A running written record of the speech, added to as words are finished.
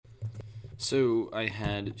So I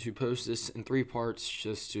had to post this in three parts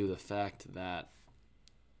just due to the fact that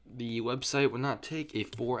the website would not take a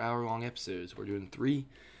 4 hour long episode. We're doing three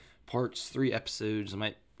parts, three episodes. I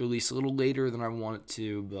might release a little later than I want it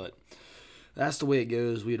to, but that's the way it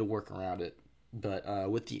goes. We had to work around it. But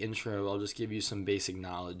with the intro, I'll just give you some basic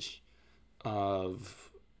knowledge of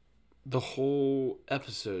the whole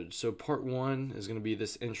episode. So part one is going to be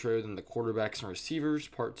this intro, then the quarterbacks and receivers.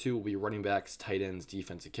 Part two will be running backs, tight ends,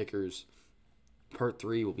 defensive kickers. Part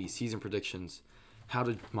three will be season predictions, how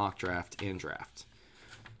to mock draft and draft.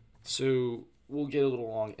 So we'll get a little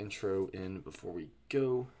long intro in before we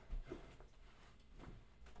go.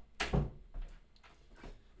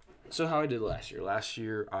 So how I did last year. Last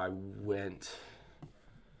year I won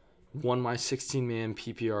my 16-man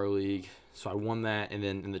PPR league. So I won that. And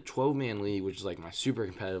then in the 12-man league, which is like my super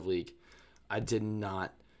competitive league, I did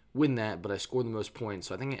not win that, but I scored the most points.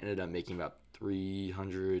 So I think I ended up making about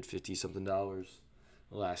 $350-something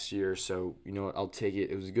last year. So, you know what? I'll take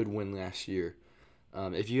it. It was a good win last year.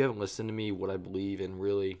 If you haven't listened to me, what I believe in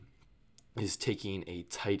really is taking a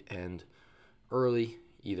tight end early,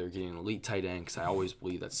 either getting an elite tight end, because I always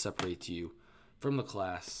believe that separates you from the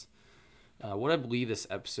class. What I believe these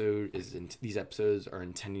episodes are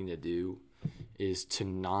intending to do is to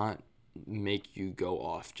not make you go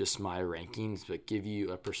off just my rankings, but give you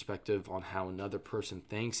a perspective on how another person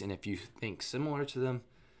thinks. And if you think similar to them,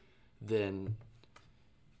 then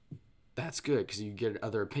that's good because you get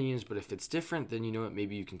other opinions. But if it's different, then you know what,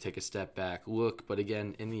 maybe you can take a step back, look. But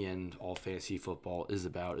again, in the end, all fantasy football is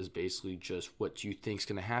about is basically just what you think is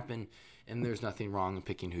going to happen, and there's nothing wrong in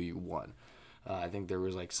picking who you want. I think there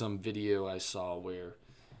was like some video I saw where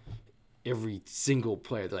every single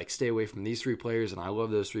player, they're like, stay away from these three players, and I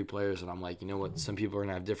love those three players, and I'm like, you know what, some people are going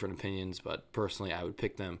to have different opinions, but personally I would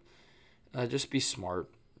pick them. Just be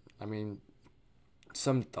smart. I mean,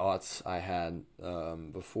 some thoughts I had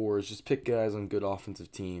before is just pick guys on good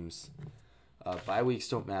offensive teams. Bye weeks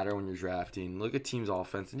don't matter when you're drafting. Look at teams'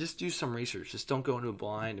 offense and just do some research. Just don't go into a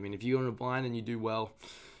blind. I mean, if you go into a blind and you do well,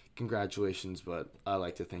 congratulations, but I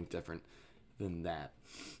like to think different than that.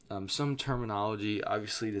 Some terminology.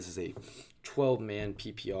 Obviously, this is a 12-man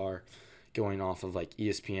PPR going off of like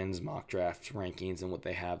ESPN's mock draft rankings and what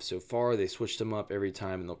they have so far. They switched them up every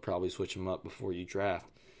time, and they'll probably switch them up before you draft.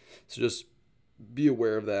 So just be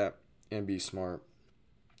aware of that and be smart.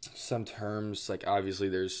 Some terms, like obviously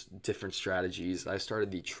there's different strategies. I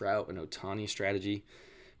started the Trout and Ohtani strategy,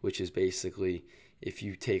 which is basically if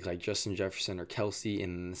you take like Justin Jefferson or Kelsey,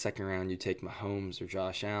 and in the second round you take Mahomes or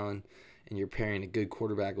Josh Allen, and you're pairing a good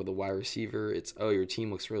quarterback with a wide receiver, it's, oh, your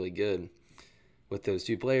team looks really good with those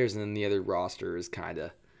two players, and then the other roster is kind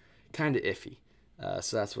of iffy.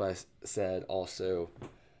 So that's what I said. Also,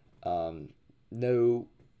 no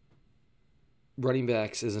running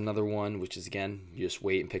backs is another one, which is, again, you just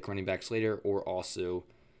wait and pick running backs later, or also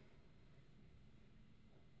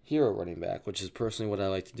hero running back, which is personally what I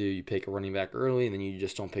like to do. You pick a running back early, and then you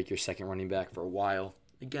just don't pick your second running back for a while.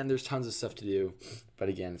 Again, there's tons of stuff to do, but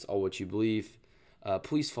again, it's all what you believe.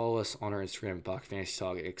 Please follow us on our Instagram, Buck Fantasy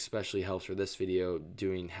Talk. It especially helps for this video,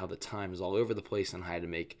 doing how the time is all over the place and how to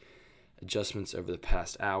make adjustments over the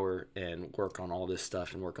past hour and work on all this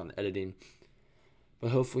stuff and work on the editing.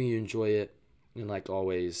 But hopefully you enjoy it. And like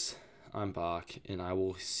always, I'm Bach, and I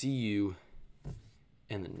will see you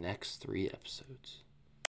in the next three episodes.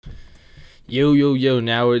 Yo,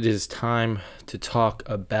 now it is time to talk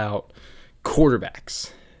about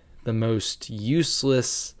quarterbacks, the most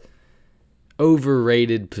useless,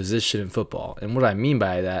 overrated position in football. And what I mean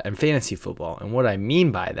by that, and fantasy football, and what I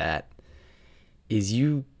mean by that is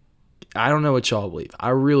I don't know what y'all believe.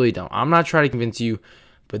 I really don't. I'm not trying to convince you,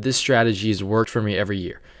 but this strategy has worked for me every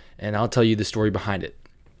year. And I'll tell you the story behind it.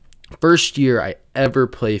 First year I ever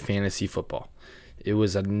played fantasy football. It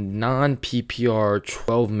was a non-PPR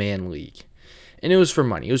 12-man league. And it was for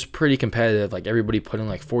money. It was pretty competitive. Like everybody put in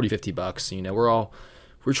like $40, $50. You know,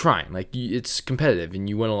 we're trying. Like it's competitive and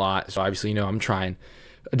you win a lot. So obviously, you know, I'm trying.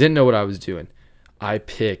 I didn't know what I was doing. I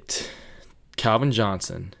picked Calvin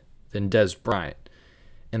Johnson, then Dez Bryant.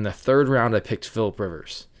 In the third round, I picked Phillip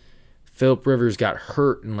Rivers. Phillip Rivers got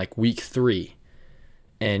hurt in like week 3.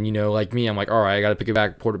 And, you know, like me, I'm like, all right, I got to pick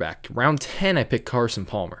a quarterback. Round 10, I picked Carson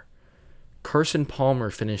Palmer. Carson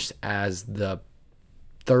Palmer finished as the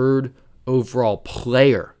third overall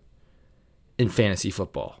player in fantasy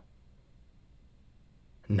football.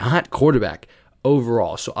 Not quarterback,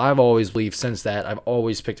 overall. So I've always believed since that, I've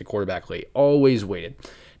always picked a quarterback late. Always waited.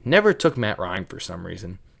 Never took Matt Ryan for some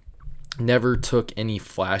reason. Never took any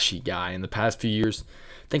flashy guy. In the past few years,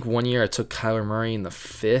 I think one year I took Kyler Murray in the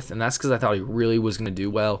 5th, and that's because I thought he really was going to do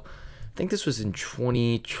well. think this was in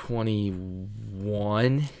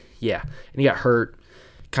 2021. Yeah, and he got hurt.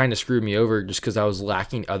 Kind of screwed me over just because I was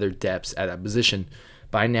lacking other depths at that position.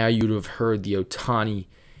 By now, you would have heard the Ohtani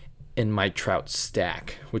and Mike Trout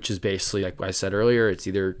stack, which is basically, like I said earlier, it's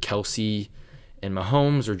either Kelsey and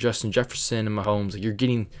Mahomes or Justin Jefferson and Mahomes. You're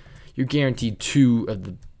guaranteed two of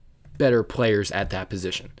the better players at that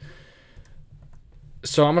position.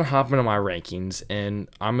 So I'm going to hop into my rankings, and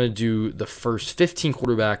I'm going to do the first 15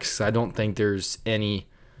 quarterbacks. I don't think there's any,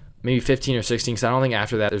 maybe 15 or 16, because I don't think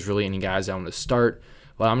after that there's really any guys I want to start.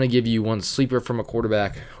 But I'm going to give you one sleeper from a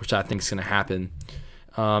quarterback, which I think is going to happen.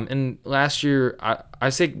 And last year, I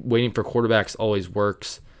say waiting for quarterbacks always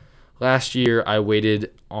works. Last year, I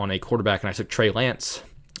waited on a quarterback, and I took Trey Lance.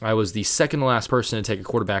 I was the second to last person to take a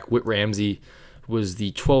quarterback. Whit Ramsey was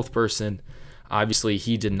the 12th person. Obviously,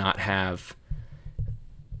 he did not have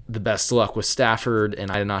the best luck with Stafford,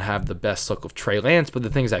 and I did not have the best luck with Trey Lance. But the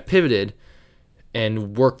things I pivoted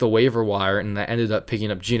and worked the waiver wire, and I ended up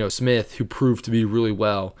picking up Geno Smith, who proved to be really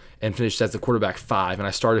well and finished as the quarterback 5. And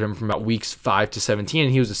I started him from about weeks 5 to 17,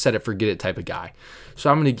 and he was a set it, forget it type of guy.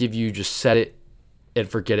 So I'm going to give you just set it and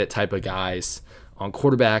forget it type of guys on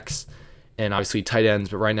quarterbacks and obviously tight ends.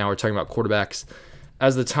 But right now we're talking about quarterbacks.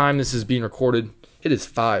 As the time this is being recorded, it is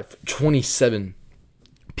 5:27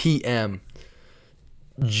 p.m.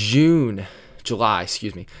 July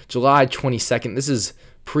 22nd. This is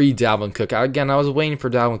pre-Dalvin Cook. Again, I was waiting for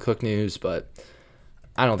Dalvin Cook news, but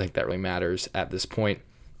I don't think that really matters at this point.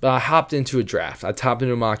 But I hopped into a draft. I hopped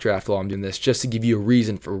into a mock draft while I'm doing this just to give you a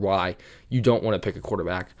reason for why you don't want to pick a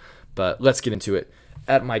quarterback. But let's get into it.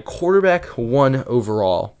 At my quarterback 1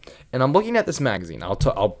 overall, and I'm looking at this magazine. I'll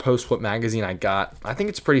post what magazine I got. I think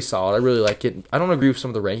it's pretty solid. I really like it. I don't agree with some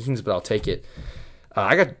of the rankings, but I'll take it.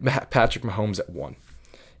 I got Patrick Mahomes at 1.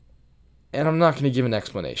 And I'm not going to give an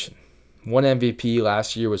explanation. 1 MVP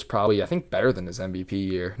last year was probably, I think, better than his MVP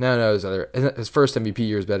year. No, his first MVP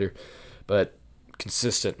year is better. But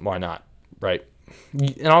consistent, why not, right?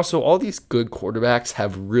 And also, all these good quarterbacks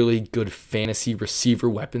have really good fantasy receiver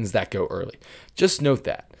weapons that go early. Just note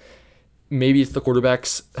that. Maybe it's the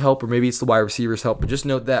quarterback's help or maybe it's the wide receiver's help, but just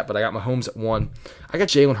note that. But I got Mahomes at 1. I got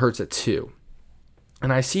Jalen Hurts at 2.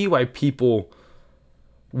 And I see why people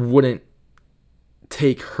wouldn't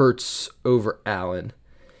take Hurts over Allen.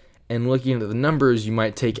 And looking into the numbers, you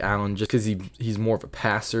might take Allen just because he's more of a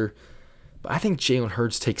passer. But I think Jalen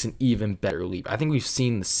Hurts takes an even better leap. I think we've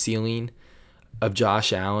seen the ceiling of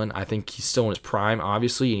Josh Allen. I think he's still in his prime,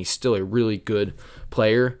 obviously, and he's still a really good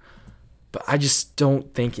player. But I just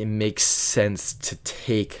don't think it makes sense to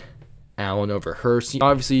take Allen over Hurts.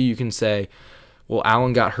 Obviously, you can say, well,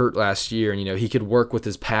 Allen got hurt last year, and he could work with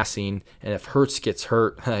his passing. And if Hurts gets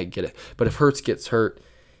hurt, I get it. But if Hurts gets hurt,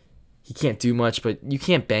 he can't do much. But you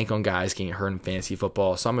can't bank on guys getting hurt in fantasy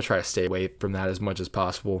football. So I'm gonna try to stay away from that as much as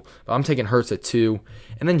possible. But I'm taking Hurts at 2,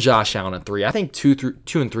 and then Josh Allen at 3. I think 2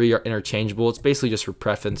 and 3 are interchangeable. It's basically just for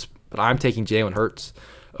preference. But I'm taking Jalen Hurts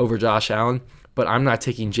over Josh Allen. But I'm not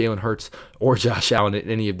taking Jalen Hurts or Josh Allen in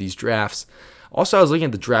any of these drafts. Also, I was looking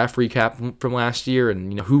at the draft recap from last year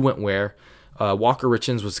and who went where. Walker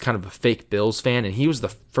Richens was kind of a fake Bills fan, and he was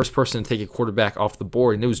the first person to take a quarterback off the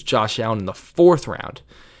board, and it was Josh Allen in the 4th round.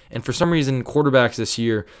 And for some reason, quarterbacks this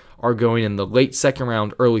year are going in the late 2nd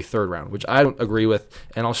round, early 3rd round, which I don't agree with,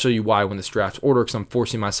 and I'll show you why when this draft's order, because I'm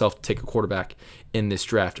forcing myself to take a quarterback in this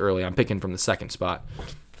draft early. I'm picking from the 2nd spot.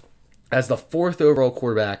 As the 4th overall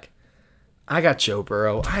quarterback, I got Joe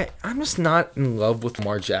Burrow. I'm just not in love with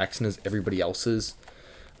Lamar Jackson as everybody else is.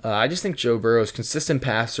 I just think Joe Burrow is a consistent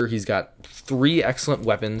passer. He's got 3 excellent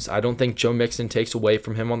weapons. I don't think Joe Mixon takes away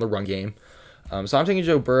from him on the run game. So I'm taking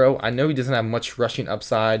Joe Burrow. I know he doesn't have much rushing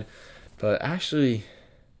upside, but actually,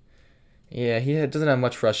 yeah, he doesn't have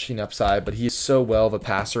much rushing upside, but he is so well of a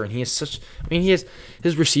passer, and he has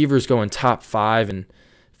his receivers going top 5 in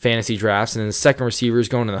fantasy drafts, and then the second receiver is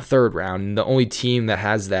going in the 3rd round, and the only team that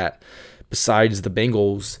has that besides the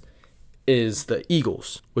Bengals is the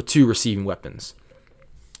Eagles with 2 receiving weapons.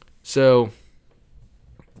 So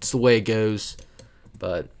it's the way it goes,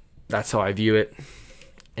 but that's how I view it.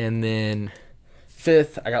 And then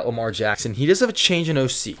 5th, I got Lamar Jackson. He does have a change in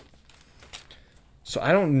OC. So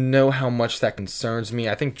I don't know how much that concerns me.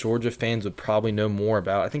 I think Georgia fans would probably know more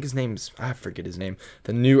about. I think I forget his name,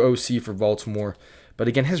 the new OC for Baltimore. But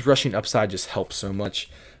again, his rushing upside just helps so much.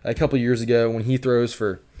 A couple years ago when he throws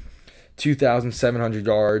for 2,700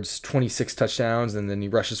 yards, 26 touchdowns, and then he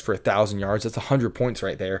rushes for 1,000 yards. That's 100 points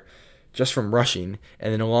right there just from rushing.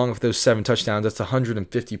 And then along with those 7 touchdowns, that's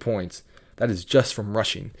 150 points. That is just from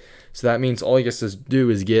rushing. So that means all he gets to do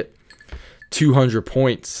is get 200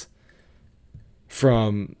 points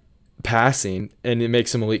from passing, and it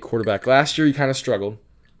makes him elite quarterback. Last year, he kind of struggled,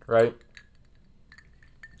 right?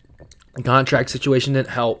 The contract situation didn't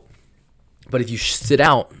help. But if you sit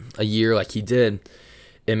out a year like he did,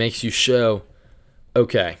 it makes you show,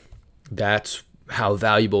 okay, that's how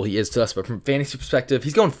valuable he is to us. But from a fantasy perspective,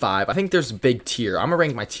 he's going 5. I think there's a big tier. I'm going to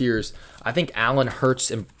rank my tiers. I think Allen,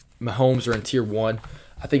 Hurts, and Mahomes are in tier 1.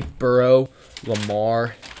 I think Burrow,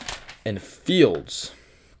 Lamar, and Fields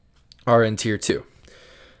are in tier 2.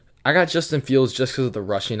 I got Justin Fields just because of the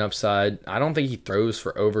rushing upside. I don't think he throws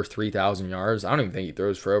for over 3,000 yards. I don't even think he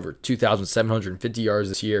throws for over 2,750 yards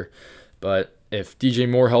this year. But if DJ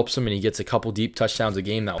Moore helps him and he gets a couple deep touchdowns a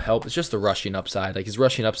game, that'll help. It's just the rushing upside. Like, his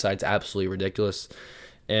rushing upside's absolutely ridiculous.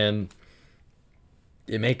 And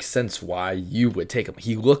it makes sense why you would take him.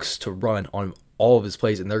 He looks to run on all of his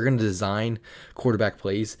plays, and they're going to design quarterback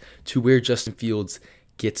plays to where Justin Fields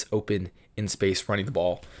gets open in space running the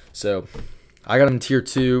ball. So I got him in tier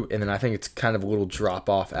 2, and then I think it's kind of a little drop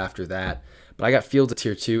off after that. But I got Fields at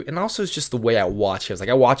tier 2, and also it's just the way I watch him. Like,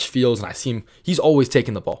 I watch Fields, and I see him, he's always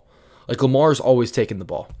taking the ball. Like, Lamar's always taking the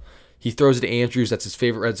ball. He throws it to Andrews. That's his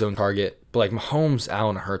favorite red zone target. But, like, Mahomes,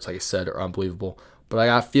 Allen, and Hurts, like I said, are unbelievable. But I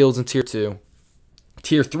got Fields in tier 2.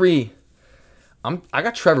 Tier 3, I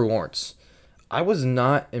got Trevor Lawrence. I was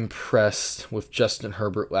not impressed with Justin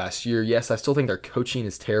Herbert last year. Yes, I still think their coaching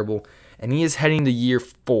is terrible. And he is heading to year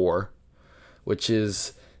 4, which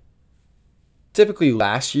is typically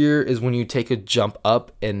last year is when you take a jump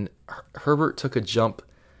up, and Herbert took a jump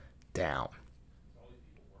down.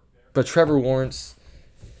 But Trevor Lawrence,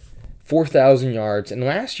 4,000 yards. And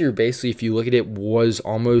last year, basically, if you look at it, was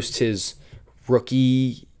almost his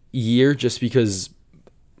rookie year just because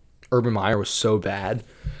Urban Meyer was so bad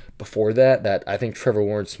before that I think Trevor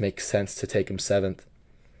Lawrence makes sense to take him 7th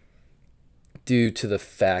due to the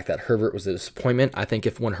fact that Herbert was a disappointment. I think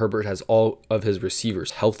if when Herbert has all of his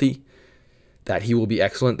receivers healthy, that he will be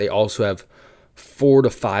excellent. They also have 4 to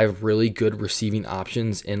 5 really good receiving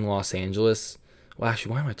options in Los Angeles. Well,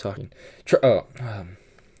 actually, why am I talking?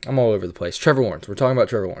 I'm all over the place. Trevor Lawrence. We're talking about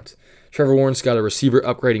Trevor Lawrence. Trevor Lawrence got a receiver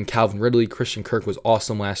upgrade in Calvin Ridley. Christian Kirk was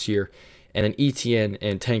awesome last year. And then ETN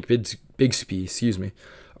and Tank Bigsby,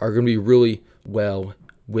 are going to be really well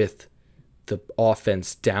with the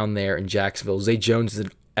offense down there in Jacksonville. Zay Jones is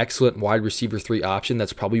an excellent wide receiver 3 option.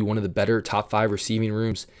 That's probably one of the better top 5 receiving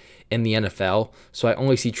rooms in the NFL. So I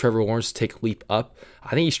only see Trevor Lawrence take a leap up. I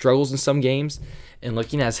think he struggles in some games. And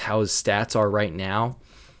looking at how his stats are right now,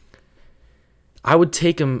 I would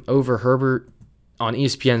take him over Herbert on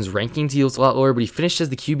ESPN's rankings. He was a lot lower, but he finished as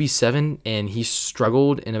the QB7, and he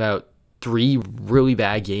struggled in about 3 really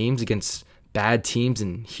bad games against bad teams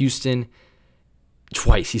in Houston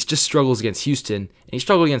twice. He just struggles against Houston, and he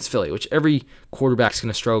struggled against Philly, which every quarterback's going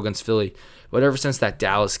to struggle against Philly. But ever since that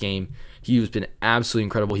Dallas game, he's been absolutely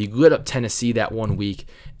incredible. He lit up Tennessee that 1 week,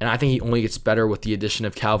 and I think he only gets better with the addition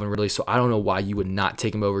of Calvin Ridley, so I don't know why you would not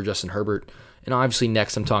take him over Justin Herbert. And obviously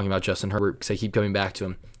next I'm talking about Justin Herbert because I keep coming back to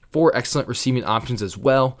him. 4 excellent receiving options as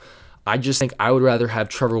well. I just think I would rather have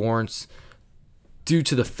Trevor Lawrence due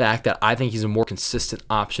to the fact that I think he's a more consistent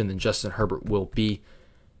option than Justin Herbert will be.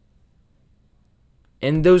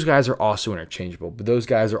 And those guys are also interchangeable, but those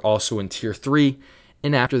guys are also in tier 3.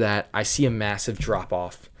 And after that, I see a massive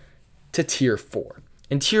drop-off to tier 4.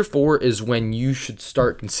 And tier 4 is when you should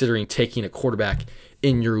start considering taking a quarterback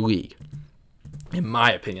in your league. In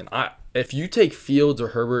my opinion, if you take Fields or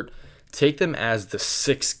Herbert, take them as the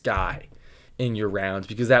 6th guy in your rounds,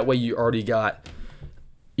 because that way you already got,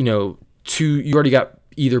 you already got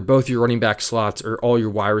either both your running back slots or all your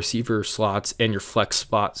wide receiver slots and your flex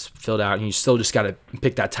spots filled out, and you still just got to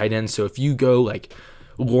pick that tight end. So if you go like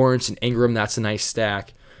Lawrence and Ingram, that's a nice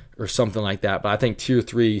stack or something like that. But I think tier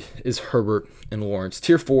 3 is Herbert and Lawrence.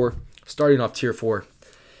 Tier 4, starting off tier 4,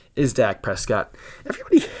 is Dak Prescott.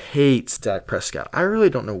 Everybody hates Dak Prescott. I really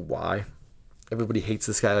don't know why everybody hates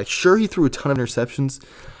this guy. Like, sure, he threw a ton of interceptions,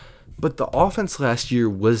 but the offense last year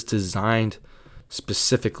was designed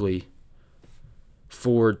specifically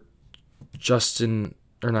for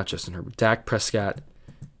Dak Prescott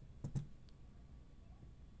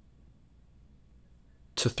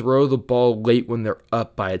to throw the ball late when they're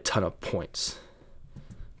up by a ton of points.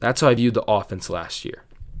 That's how I viewed the offense last year.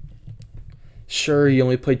 Sure, he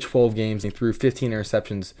only played 12 games and he threw 15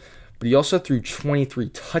 interceptions, but he also threw 23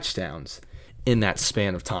 touchdowns in that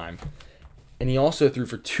span of time. And he also threw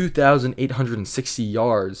for 2,860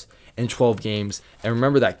 yards in 12 games. And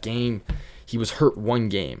remember that game, he was hurt 1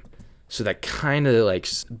 game. So that kind of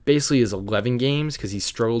basically is 11 games because he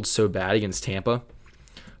struggled so bad against Tampa.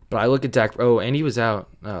 But I look at Dak, and he was out.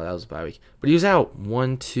 Oh, that was a bye week. But he was out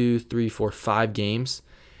 5 games.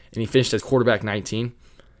 And he finished as quarterback 19.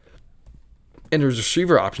 And his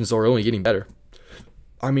receiver options are only getting better.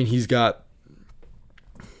 I mean, he's got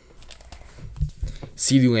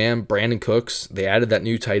CeeDee Lamb, Brandon Cooks. They added that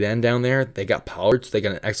new tight end down there. They got Pollard. So they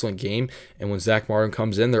got an excellent game. And when Zach Martin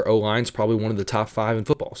comes in, their O-line's probably one of the top 5 in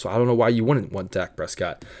football. So I don't know why you wouldn't want Dak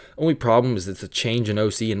Prescott. Only problem is it's a change in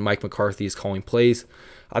OC and Mike McCarthy is calling plays.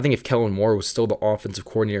 I think if Kellen Moore was still the offensive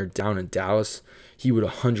coordinator down in Dallas, he would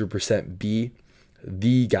 100% be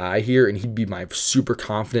the guy here, and he'd be my super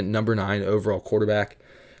confident number 9 overall quarterback.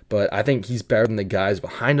 But I think he's better than the guys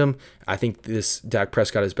behind him. I think this Dak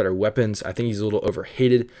Prescott has better weapons. I think he's a little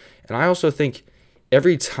overhated. And I also think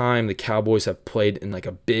every time the Cowboys have played in like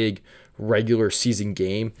a big regular season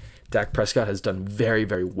game, Dak Prescott has done very,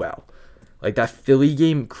 very well. Like that Philly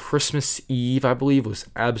game, Christmas Eve, I believe, was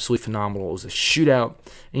absolutely phenomenal. It was a shootout.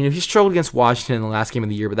 And, he struggled against Washington in the last game of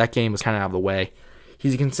the year, but that game was kind of out of the way.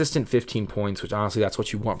 He's a consistent 15 points, which honestly, that's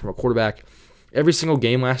what you want from a quarterback. Every single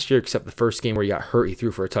game last year, except the first game where he got hurt, he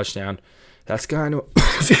threw for a touchdown. That's kind of,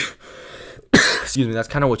 excuse me, that's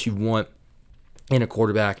kind of what you want in a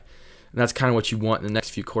quarterback. And that's kind of what you want in the next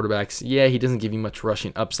few quarterbacks. Yeah, he doesn't give you much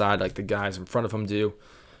rushing upside like the guys in front of him do.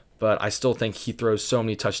 But I still think he throws so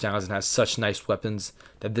many touchdowns and has such nice weapons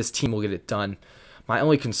that this team will get it done. My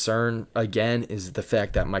only concern, again, is the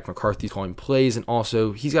fact that Mike McCarthy's calling plays, and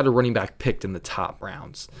also he's got a running back picked in the top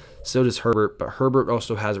rounds. So does Herbert, but Herbert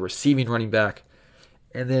also has a receiving running back.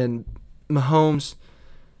 And then Mahomes,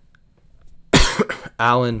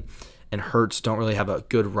 Allen, and Hurts don't really have a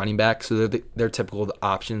good running back, so they're typical of the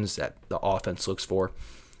options that the offense looks for.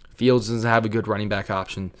 Fields doesn't have a good running back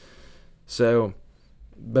option.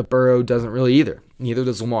 But Burrow doesn't really either. Neither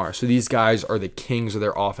does Lamar. So these guys are the kings of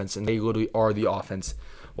their offense, and they literally are the offense,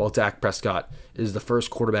 while Dak Prescott is the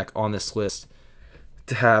first quarterback on this list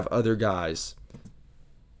to have other guys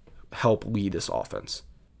help lead this offense.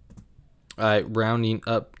 All right, rounding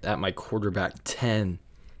up at my quarterback 10,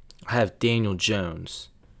 I have Daniel Jones.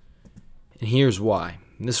 And here's why.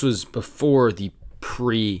 This was before the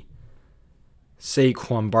pre-Saquon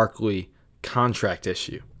Barkley contract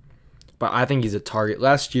issue. But I think he's a target.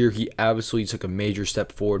 Last year, he absolutely took a major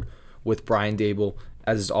step forward with Brian Daboll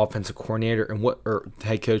as his offensive coordinator or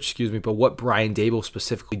head coach, But what Brian Daboll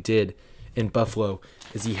specifically did in Buffalo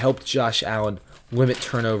is he helped Josh Allen limit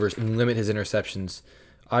turnovers and limit his interceptions.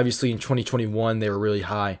 Obviously, in 2021, they were really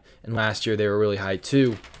high, and last year they were really high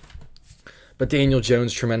too. But Daniel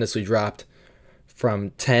Jones tremendously dropped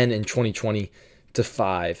from 10 in 2020 to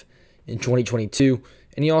 5 in 2022.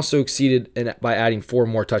 And he also exceeded by adding 4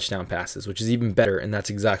 more touchdown passes, which is even better, and that's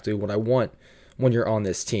exactly what I want when you're on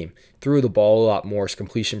this team. Threw the ball a lot more. His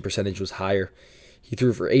completion percentage was higher. He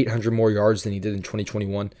threw for 800 more yards than he did in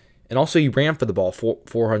 2021. And also he ran for the ball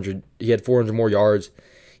 400. He had 400 more yards.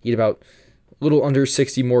 He had about a little under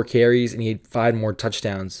 60 more carries, and he had 5 more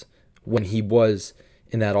touchdowns when he was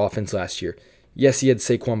in that offense last year. Yes, he had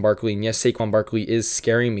Saquon Barkley, and yes, Saquon Barkley is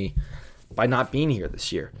scaring me by not being here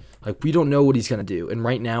this year. Like, we don't know what he's going to do. And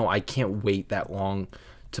right now, I can't wait that long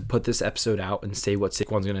to put this episode out and say what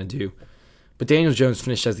Saquon's going to do. But Daniel Jones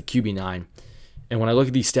finished as the QB9. And when I look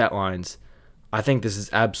at these stat lines, I think this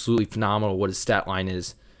is absolutely phenomenal what his stat line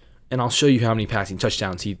is. And I'll show you how many passing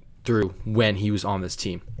touchdowns he threw when he was on this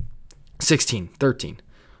team. 16, 13,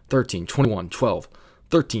 13, 21, 12,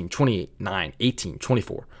 13, 28, 9, 18,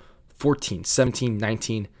 24, 14, 17,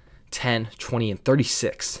 19, 10, 20, and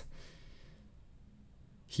 36.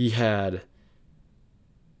 He had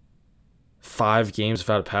 5 games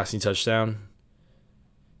without a passing touchdown,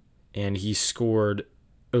 and he scored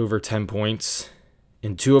over 10 points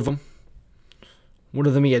in 2 of them. One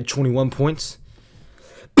of them he had 21 points,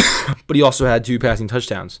 but he also had 2 passing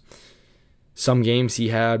touchdowns. Some games he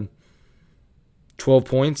had 12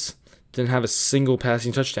 points, didn't have a single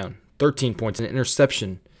passing touchdown, 13 points, an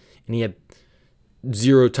interception, and he had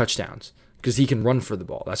 0 touchdowns because he can run for the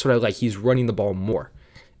ball. That's what I like. He's running the ball more.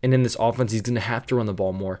 And in this offense, he's going to have to run the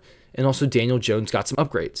ball more. And also, Daniel Jones got some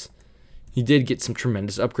upgrades. He did get some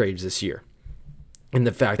tremendous upgrades this year. In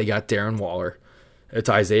the fact they got Darren Waller. It's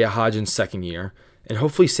Isaiah Hodgins' second year. And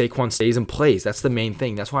hopefully Saquon stays and plays. That's the main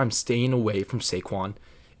thing. That's why I'm staying away from Saquon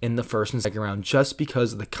in the first and second round, just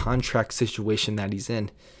because of the contract situation that he's in.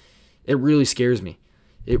 It really scares me.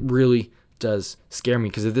 It really does scare me,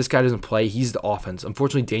 because if this guy doesn't play, he's the offense.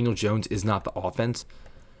 Unfortunately, Daniel Jones is not the offense.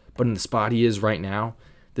 But in the spot he is right now,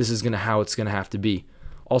 this is how it's going to have to be.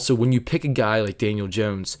 Also, when you pick a guy like Daniel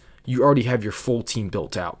Jones, you already have your full team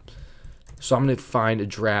built out. So I'm going to find a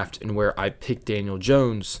draft in where I pick Daniel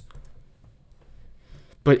Jones,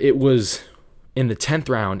 but it was in the 10th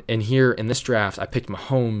round, and here in this draft, I picked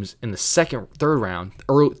Mahomes in the third round.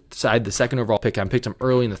 The second overall pick, I picked him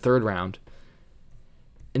early in the 3rd round,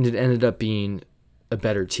 and it ended up being a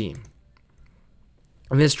better team.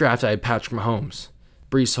 In this draft, I had Patrick Mahomes,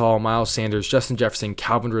 Breece Hall, Miles Sanders, Justin Jefferson,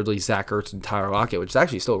 Calvin Ridley, Zach Ertz, and Tyler Lockett, which is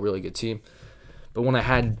actually still a really good team. But when I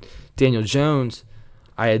had Daniel Jones,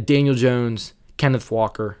 I had Daniel Jones, Kenneth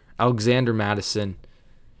Walker, Alexander Mattison,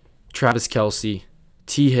 Travis Kelce,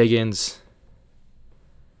 T. Higgins,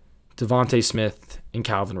 Devontae Smith, and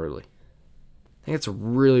Calvin Ridley. I think it's a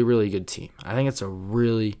really, really good team. I think it's a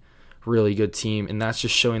really, really good team, and that's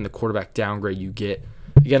just showing the quarterback downgrade you get.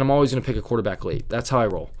 Again, I'm always going to pick a quarterback late. That's how I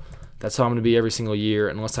roll. That's how I'm going to be every single year,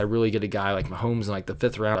 unless I really get a guy like Mahomes in like the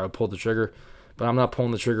 5th round, I would pull the trigger. But I'm not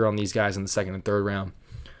pulling the trigger on these guys in the 2nd and 3rd round.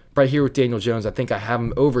 Right here with Daniel Jones, I think I have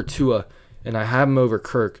him over Tua, and I have him over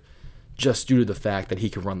Kirk just due to the fact that he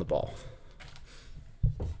can run the ball.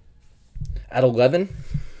 At 11,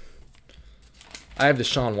 I have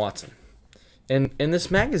Deshaun Watson. And in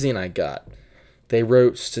this magazine I got, they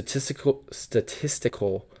wrote statistical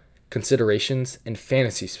considerations and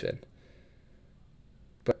fantasy spin.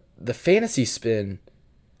 But the fantasy spin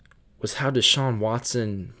was how Deshaun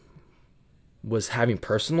Watson was having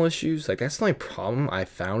personal issues. Like, that's the only problem I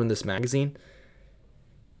found in this magazine.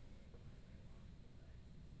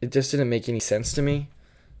 It just didn't make any sense to me.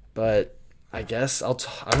 But I guess I'm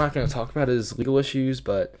not going to talk about his legal issues,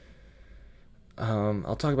 but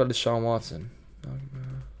I'll talk about Deshaun Watson.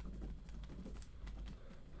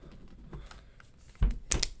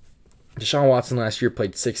 Deshaun Watson last year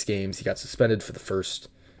played 6 games. He got suspended for the first,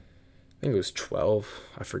 I think it was 12.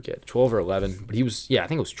 I forget, 12 or 11. But I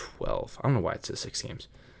think it was 12. I don't know why it says 6 games.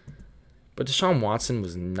 But Deshaun Watson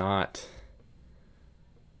was not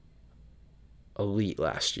elite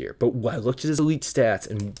last year. But I looked at his elite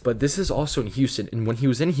stats, but this is also in Houston. And when he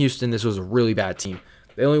was in Houston, this was a really bad team.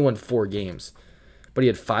 They only won 4 games. But he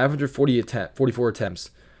had 44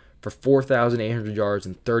 attempts for 4,800 yards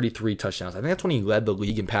and 33 touchdowns. I think that's when he led the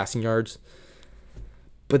league in passing yards.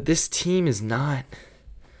 But this team is not.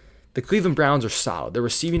 The Cleveland Browns are solid. Their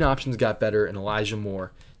receiving options got better, and Elijah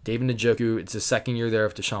Moore. David Njoku, it's his 2nd year there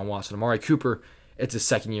with Deshaun Watson. Amari Cooper, it's his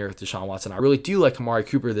 2nd year with Deshaun Watson. I really do like Amari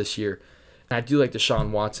Cooper this year, and I do like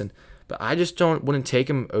Deshaun Watson. But I just wouldn't take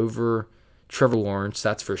him over Trevor Lawrence,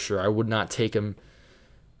 that's for sure. I would not take him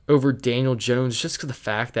over Daniel Jones just because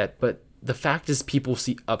the fact is people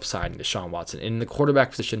see upside in Deshaun Watson. In the quarterback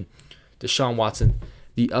position, Deshaun Watson,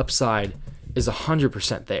 the upside is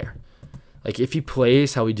 100% there. Like, if he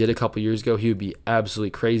plays how he did a couple years ago, he would be absolutely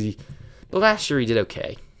crazy. But last year he did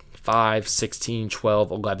okay. 5, 16,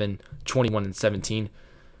 12, 11, 21, and 17.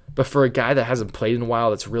 But for a guy that hasn't played in a while,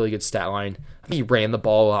 that's a really good stat line. I think he ran the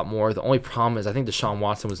ball a lot more. The only problem is I think Deshaun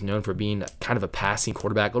Watson was known for being kind of a passing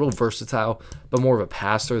quarterback, a little versatile, but more of a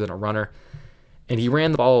passer than a runner. And he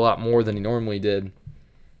ran the ball a lot more than he normally did.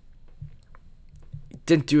 He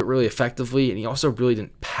didn't do it really effectively, and he also really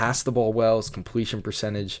didn't pass the ball well. His completion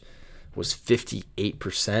percentage was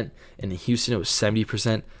 58%, and in Houston it was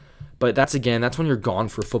 70%. But that's when you're gone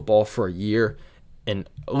for football for a year and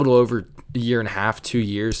a little over a year and a half, 2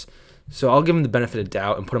 years. So I'll give him the benefit of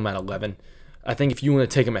doubt and put him at 11. I think if you want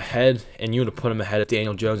to take him ahead and you want to put him ahead of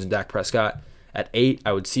Daniel Jones and Dak Prescott at 8,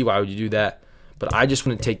 I would see why would you do that. But I just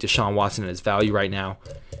wouldn't take Deshaun Watson at his value right now.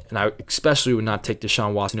 And I especially would not take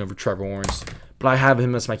Deshaun Watson over Trevor Lawrence. But I have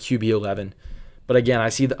him as my QB 11. But again, I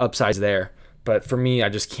see the upsides there. But for me, I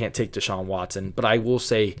just can't take Deshaun Watson. But I will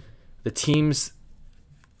say the teams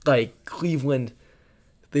like Cleveland,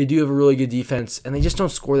 they do have a really good defense, and they just don't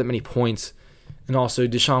score that many points. And also,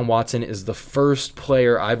 Deshaun Watson is the first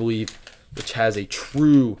player, I believe, which has a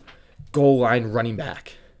true goal line running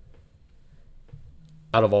back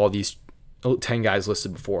out of all these 10 guys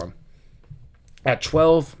listed before him. At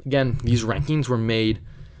 12, again, these rankings were made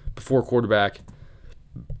before quarterback.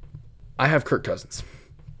 I have Kirk Cousins.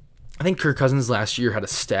 I think Kirk Cousins last year had a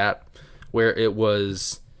stat where it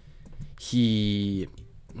was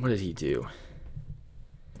what did he do?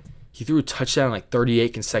 He threw a touchdown in like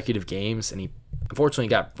 38 consecutive games, and he unfortunately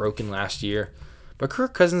got broken last year. But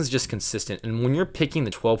Kirk Cousins is just consistent. And when you're picking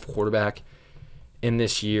the 12th quarterback in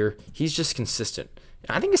this year, he's just consistent.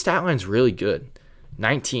 I think his stat line's really good.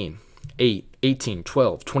 19, 8, 18,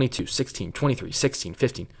 12, 22, 16, 23, 16,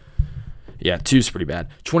 15. Yeah, 2's pretty bad.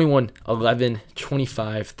 21, 11,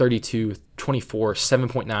 25, 32, 24,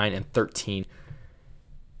 7.9, and 13.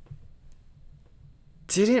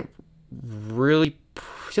 He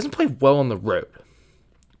doesn't play well on the road.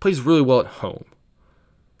 He plays really well at home.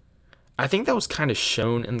 I think that was kind of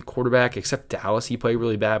shown in the quarterback, except Dallas, he played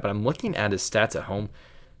really bad, but I'm looking at his stats at home.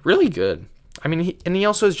 Really good. I mean, he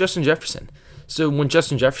also has Justin Jefferson. So when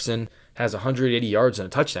Justin Jefferson has 180 yards and a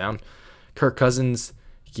touchdown, Kirk Cousins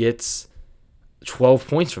gets 12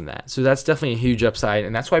 points from that. So that's definitely a huge upside,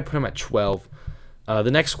 and that's why I put him at 12.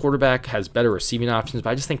 The next quarterback has better receiving options, but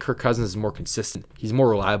I just think Kirk Cousins is more consistent. He's more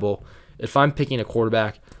reliable. If I'm picking a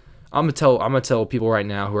quarterback, I'm gonna tell people right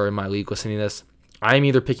now who are in my league listening to this, I am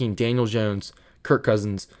either picking Daniel Jones, Kirk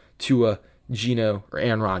Cousins, Tua, Geno, or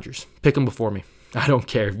Aaron Rodgers. Pick them before me. I don't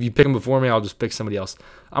care. If you pick them before me, I'll just pick somebody else.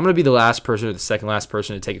 I'm going to be the last person or the second last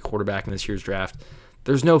person to take a quarterback in this year's draft.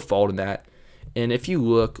 There's no fault in that. And if you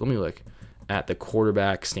look, let me look at the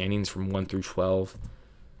quarterback standings from 1 through 12.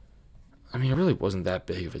 I mean, it really wasn't that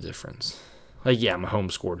big of a difference. Like, yeah,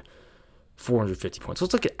 Mahomes scored 450 points.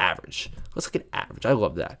 Let's look at average. I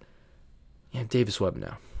love that. Yeah, Davis Webb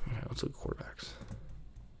now. Okay, let's look at quarterbacks.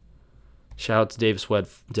 Shout out to Davis Webb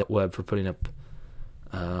for putting up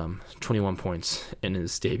 21 points in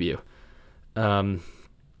his debut. Of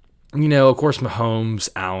course, Mahomes,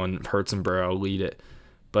 Allen, Hurts, and Burrow lead it.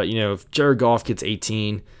 But, if Jared Goff gets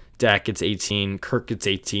 18, Dak gets 18, Kirk gets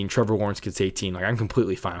 18, Trevor Lawrence gets 18, I'm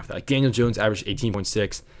completely fine with that. Like, Daniel Jones averaged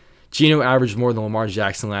 18.6. Geno averaged more than Lamar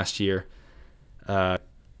Jackson last year. The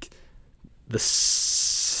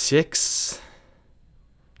 6th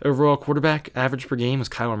overall quarterback average per game was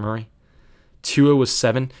Kyler Murray. Tua was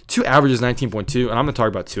 7. Tua averages 19.2, and I'm going to talk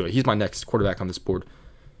about Tua. He's my next quarterback on this board.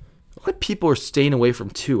 What people are staying away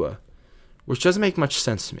from Tua, which doesn't make much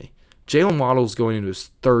sense to me. Jalen Waddle's going into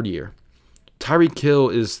his 3rd year. Tyreek Hill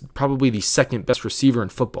is probably the 2nd best receiver in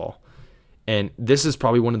football, and this is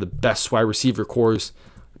probably one of the best wide receiver cores,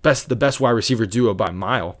 the best wide receiver duo by a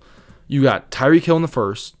mile. You got Tyreek Hill in the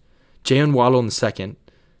 1st, Jalen Waddle in the 2nd,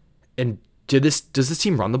 and does this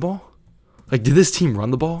team run the ball? Did this team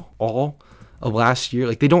run the ball all of last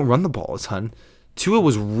year? They don't run the ball a ton. Tua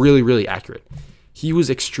was really, really accurate. He was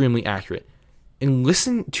extremely accurate. And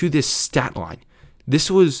listen to this stat line.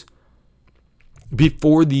 This was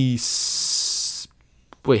before the...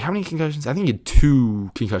 Wait, how many concussions? I think he had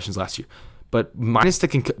 2 concussions last year. But minus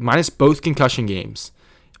both concussion games,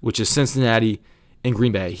 which is Cincinnati and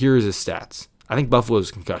Green Bay, here is his stats. I think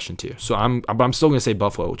Buffalo's concussion too. So I'm still going to say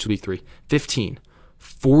Buffalo, which will be 3. 15,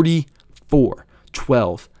 44,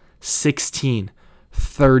 12, 16,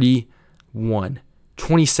 31,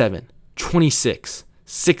 27, 26,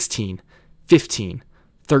 16, 15,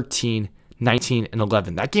 13, 19, and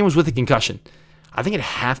 11. That game was with a concussion. I think at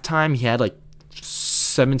halftime he had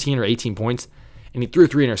 17 or 18 points, and he threw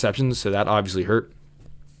 3 interceptions, so that obviously hurt.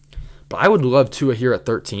 But I would love Tua here at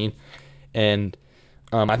 13, and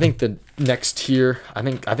I think the next tier, I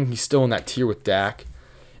think he's still in that tier with Dak,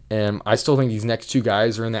 and I still think these next 2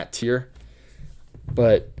 guys are in that tier.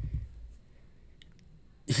 But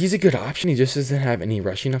he's a good option. He just doesn't have any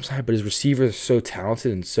rushing upside, but his receivers are so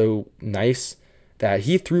talented and so nice that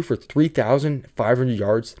he threw for 3,500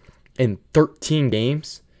 yards in 13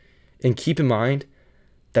 games. And keep in mind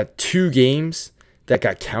that 2 games that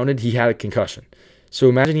got counted, he had a concussion. So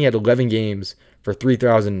imagine he had 11 games for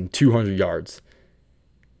 3,200 yards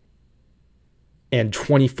and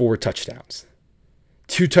 24 touchdowns.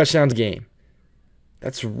 2 touchdowns a game.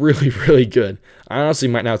 That's really, really good. I honestly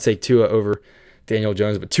might now take Tua over Daniel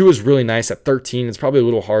Jones, but Tua is really nice at 13. It's probably a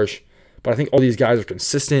little harsh, but I think all these guys are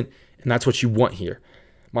consistent, and that's what you want here.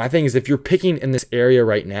 My thing is, if you're picking in this area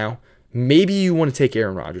right now, maybe you want to take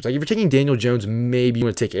Aaron Rodgers. If you're taking Daniel Jones, maybe you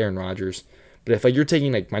want to take Aaron Rodgers. But if you're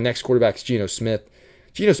taking my next quarterback is Geno Smith.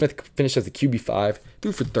 Geno Smith finished as the QB5,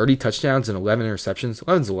 threw for 30 touchdowns and 11 interceptions.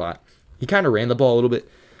 11's a lot. He kind of ran the ball a little bit,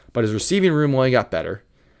 but his receiving room only got better.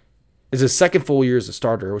 It's his 2nd full year as a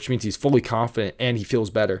starter, which means he's fully confident and he feels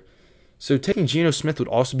better. So taking Geno Smith would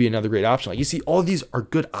also be another great option. You see, all these are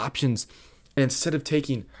good options. And instead of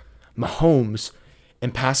taking Mahomes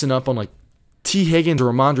and passing up on T. Higgins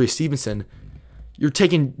or Ramondre Stevenson, you're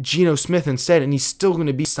taking Geno Smith instead, and he's still going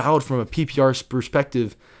to be solid from a PPR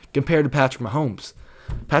perspective compared to Patrick Mahomes.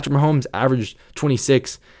 Patrick Mahomes averaged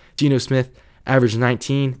 26, Geno Smith averaged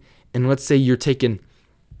 19, and let's say you're taking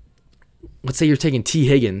T.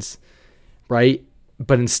 Higgins, right?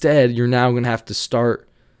 But instead, you're now going to have to start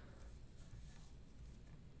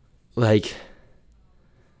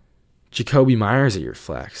Jacoby Myers at your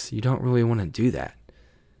flex. You don't really want to do that.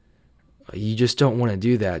 You just don't want to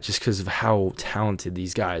do that just because of how talented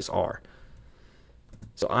these guys are.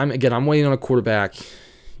 So I'm waiting on a quarterback.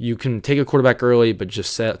 You can take a quarterback early, but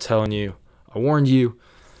just telling you, I warned you.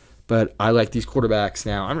 But I like these quarterbacks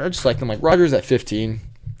now. I just like them. Rodgers at 15.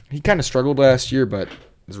 He kind of struggled last year, but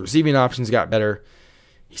his receiving options got better.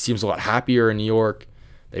 He seems a lot happier in New York.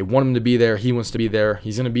 They want him to be there. He wants to be there.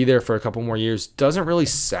 He's going to be there for a couple more years. Doesn't really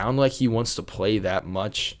sound like he wants to play that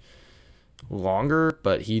much longer,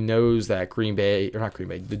 but he knows that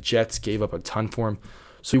the Jets gave up a ton for him,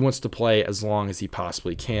 so he wants to play as long as he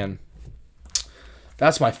possibly can.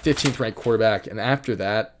 That's my 15th ranked quarterback, and after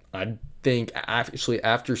that, I think actually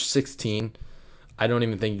after 16, I don't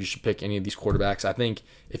even think you should pick any of these quarterbacks. I think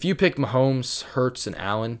if you pick Mahomes, Hurts, and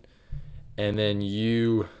Allen, and then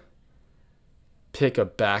you pick a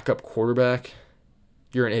backup quarterback,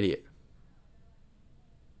 you're an idiot.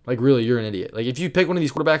 Like, really, you're an idiot. Like, if you pick one of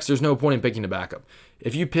these quarterbacks, there's no point in picking a backup.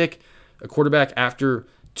 If you pick a quarterback after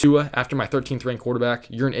Tua, after my 13th ranked quarterback,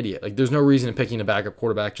 you're an idiot. Like, there's no reason in picking a backup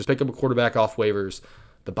quarterback. Just pick up a quarterback off waivers.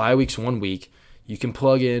 The bye week's 1 week. You can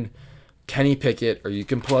plug in Kenny Pickett, or you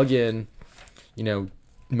can plug in,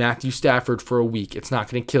 Matthew Stafford for a week. It's not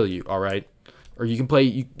going to kill you, all right? Or you can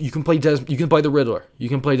play the Riddler. You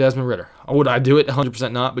can play Desmond Ritter. Would I do it?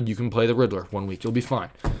 100% not, but you can play the Riddler 1 week. You'll be fine.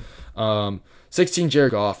 16,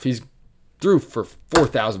 Jared Goff. He's threw for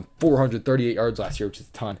 4,438 yards last year, which is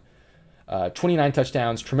a ton. 29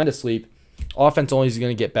 touchdowns, tremendous leap. Offense only is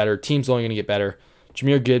going to get better. Team's only going to get better.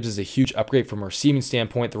 Jahmyr Gibbs is a huge upgrade from a receiving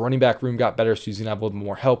standpoint. The running back room got better, so he's going to have a little bit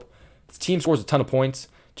more help. The team scores a ton of points.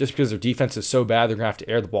 Just because their defense is so bad, they're going to have to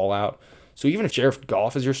air the ball out. So even if Jared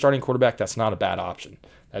Goff is your starting quarterback, that's not a bad option.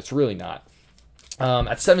 That's really not.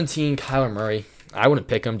 At 17, Kyler Murray. I wouldn't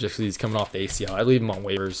pick him just because he's coming off the ACL. I'd leave him on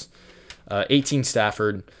waivers. 18,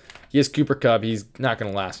 Stafford. He has Cooper Kupp. He's not going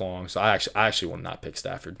to last long, so I actually will not pick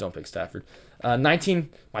Stafford. Don't pick Stafford. 19,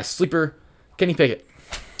 my sleeper, Kenny Pickett.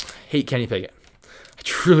 Hate Kenny Pickett. I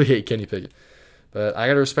truly hate Kenny Pickett. But I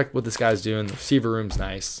got to respect what this guy's doing. The receiver room's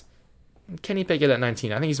nice. Kenny Pickett at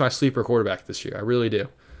 19. I think he's my sleeper quarterback this year. I really do.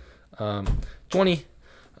 20,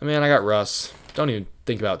 I got Russ. Don't even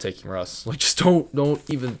think about taking Russ. Like, just don't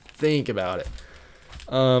even think about it.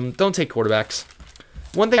 Don't take quarterbacks.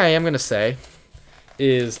 One thing I am going to say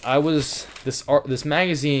is this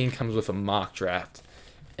magazine comes with a mock draft,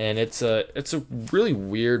 and it's a really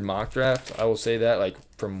weird mock draft. I will say that, like,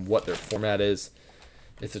 from what their format is.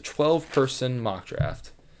 It's a 12-person mock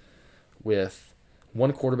draft with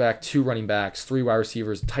 1 quarterback, 2 running backs, 3 wide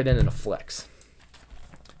receivers, a tight end, and a flex.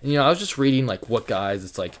 And, I was just reading, like, what guys,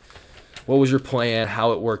 it's like, what was your plan,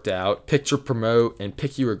 how it worked out, pick or promote, and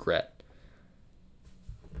pick you regret.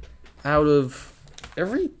 Out of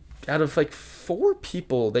like 4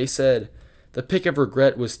 people, they said the pick of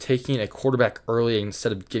regret was taking a quarterback early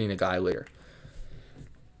instead of getting a guy later.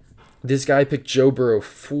 This guy picked Joe Burrow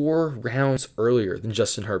 4 rounds earlier than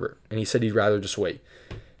Justin Herbert, and he said he'd rather just wait.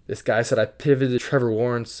 This guy said I pivoted to Trevor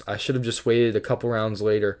Lawrence. I should have just waited a couple rounds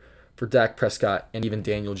later for Dak Prescott and even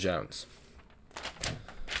Daniel Jones.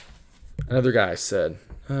 Another guy said,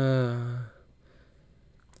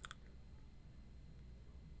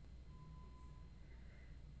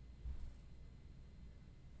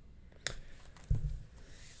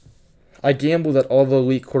 I gambled that all the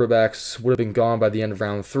elite quarterbacks would have been gone by the end of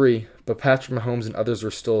round 3, but Patrick Mahomes and others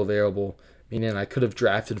were still available, meaning I could have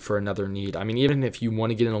drafted for another need. Even if you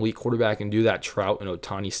want to get an elite quarterback and do that Trout and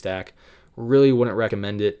Ohtani stack, really wouldn't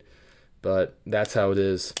recommend it, but that's how it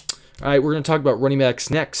is. All right, we're going to talk about running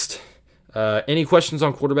backs next. Any questions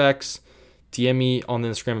on quarterbacks? DM me on the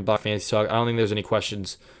Instagram at BlockFantasyTalk. I don't think there's any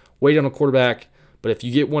questions. Wait on a quarterback, but if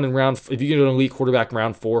you get if you get an elite quarterback in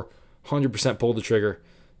round 4, 100% pull the trigger.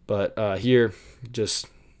 But here, just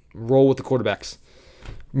roll with the quarterbacks.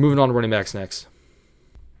 Moving on to running backs next.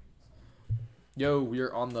 Yo,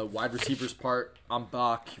 we're on the wide receivers part. I'm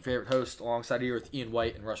Bach, your favorite host, alongside here with Ian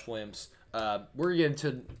White and Rush Williams. We're getting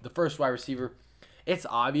to the first wide receiver. It's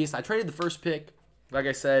obvious. I traded the first pick, like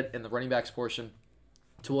I said, in the running backs portion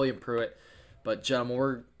to William Pruitt. But,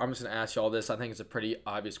 gentlemen, I'm just going to ask you all this. I think it's a pretty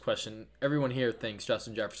obvious question. Everyone here thinks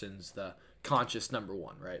Justin Jefferson's the conscious number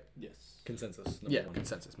 1, right? Yes. Consensus. Yeah, 1.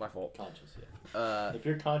 Consensus. My fault. Conscious, yeah. If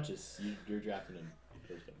you're conscious, you're drafting him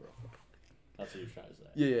first overall. That's what you're trying to say.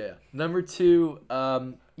 Yeah. Number 2,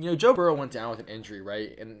 Joe Burrow went down with an injury,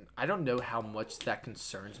 right? And I don't know how much that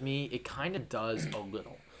concerns me. It kind of does a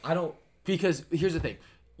little. Because here's the thing.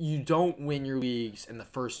 You don't win your leagues in the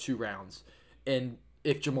first 2 rounds. And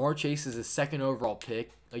if Jamar Chase is a 2nd overall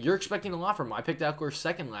pick, you're expecting a lot from him. I picked Eckler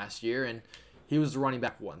 2nd last year, and he was the running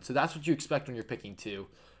back 1. So that's what you expect when you're picking 2.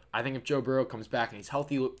 I think if Joe Burrow comes back and he's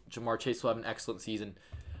healthy, Jamar Chase will have an excellent season.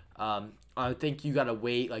 I think you got to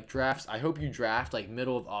wait, drafts. I hope you draft,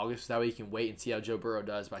 middle of August. That way you can wait and see how Joe Burrow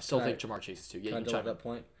does. But I still think Jamar Chase is too. Yeah, can I double that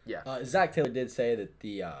point? Yeah. Zach Taylor did say that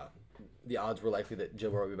the odds were likely that Joe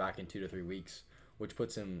Burrow will be back in 2 to 3 weeks, which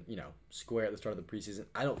puts him, square at the start of the preseason.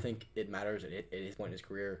 I don't think it matters at his point in his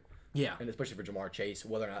career. Yeah. And especially for Jamar Chase,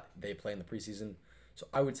 whether or not they play in the preseason. So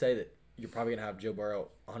I would say that you're probably going to have Joe Burrow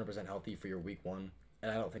 100% healthy for your week 1. And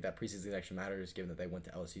I don't think that preseason actually matters, given that they went to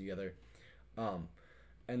LSU together.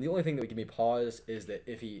 And the only thing that would give me pause is that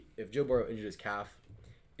if Joe Burrow injured his calf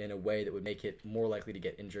in a way that would make it more likely to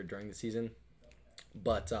get injured during the season,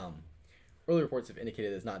 but early reports have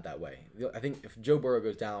indicated it's not that way. I think if Joe Burrow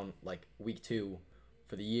goes down like week 2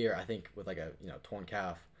 for the year, I think with like a torn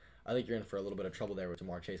calf, I think you're in for a little bit of trouble there with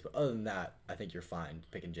Jamar Chase. But other than that, I think you're fine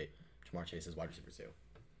picking Jamar Chase as wide receiver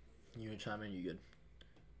 2. You and chime in, you good?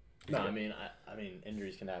 No, I mean,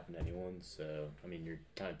 injuries can happen to anyone, so I mean, you're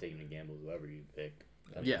kind of taking a gamble whoever you pick.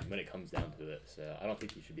 When it comes down to it, so I don't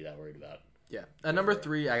think you should be that worried about. Yeah. At number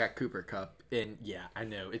 3, I got Cooper Kupp, and yeah, I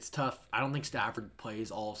know it's tough. I don't think Stafford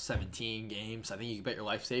plays all 17 games. I think you can bet your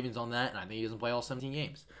life savings on that, and I think he doesn't play all 17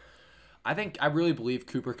 games. I really believe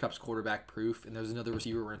Cooper Kupp's quarterback proof, and there's another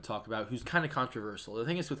receiver we're going to talk about who's kind of controversial. The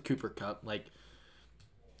thing is with Cooper Kupp, like,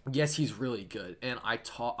 yes, he's really good, and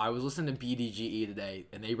I was listening to BDGE today,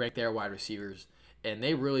 and they rank their wide receivers, and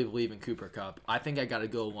they really believe in Cooper Kupp. I think I got to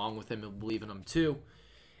go along with him and believe in him too,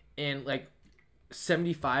 and like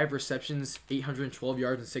 75 receptions, 812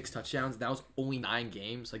 yards, and 6 touchdowns. That was only 9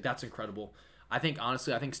 games. Like, that's incredible.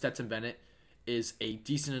 Honestly, I think Stetson Bennett is a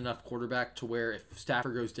decent enough quarterback to where if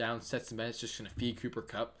Stafford goes down, Stetson Bennett's just going to feed Cooper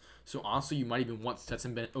Kupp. So, honestly, you might even want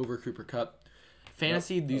Stetson Bennett over Cooper Kupp.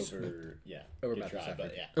 Fantasy, over Matthew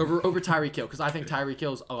Stafford. Over Tyreek Hill, because I think Tyreek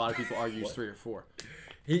Hill's, a lot of people argue, is 3 or 4.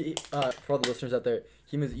 He for all the listeners out there,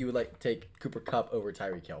 he means that you would like take Cooper Kupp over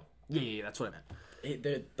Tyreek Hill. Yeah, that's what I meant.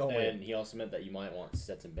 And he also meant that you might want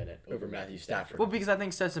Stetson Bennett over Matthew Stafford. Well, because I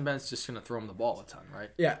think Stetson Bennett's just going to throw him the ball a ton,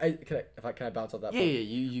 right? Yeah, can I bounce off that? Yeah,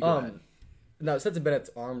 you go ahead. No, Stetson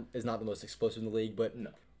Bennett's arm is not the most explosive in the league, but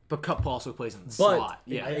But Kupp also plays in the slot.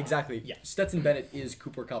 Yeah, exactly. Yeah. Stetson Bennett is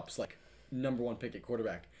Cooper Kupp's like number 1 pick at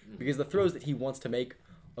quarterback because the throws that he wants to make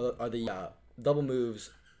are the double moves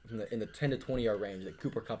in the 10 to 20 yard range that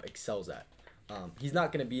Cooper Kupp excels at. He's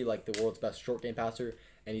not going to be like the world's best short game passer,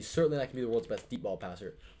 and he's certainly not going to be the world's best deep ball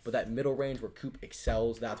passer. But that middle range where Coop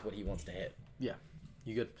excels, that's what he wants to hit. Yeah,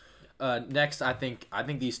 you good. Next, I think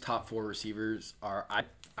these top 4 receivers are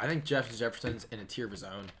I think Justin Jefferson's in a tier of his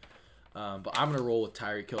own, but I'm gonna roll with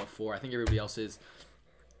Tyreek Hill at 4. I think everybody else is.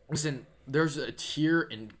 Listen, there's a tier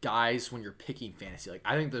in guys when you're picking fantasy. Like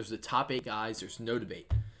I think there's the top 8 guys. There's no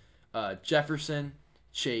debate. Jefferson,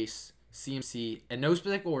 Chase, CMC, in no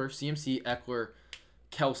specific order: CMC, Eckler,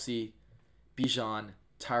 Kelsey, Bijan,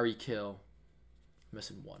 Tyreek Hill,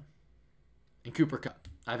 missing 1, and Cooper Kupp.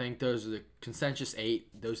 I think those are the consensus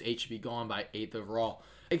 8. Those 8 should be gone by 8th overall.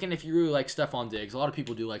 Again, if you really like Stephon Diggs, a lot of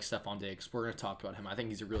people do like Stephon Diggs. We're going to talk about him. I think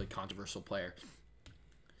he's a really controversial player.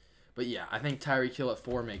 But yeah, I think Tyreek Hill at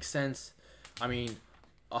 4 makes sense. I mean,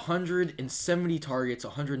 170 targets,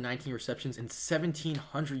 119 receptions, and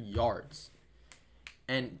 1,700 yards.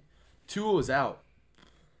 And Tua was out,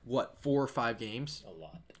 4 or 5 games?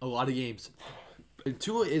 A lot of games. And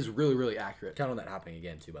Tua is really, really accurate. Count on that happening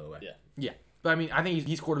again, too, by the way. Yeah. But, I mean, I think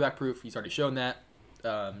he's quarterback proof. He's already shown that.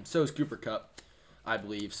 So is Cooper Kupp, I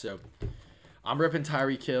believe. So I'm ripping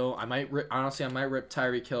Tyreek Hill. I might rip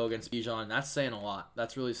Tyreek Hill against Bijan. That's saying a lot.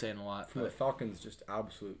 That's really saying a lot. For the Falcons, just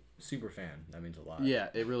absolute super fan. That means a lot. Yeah,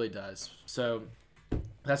 it really does. So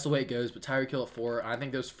that's the way it goes. But Tyreek Hill at 4. I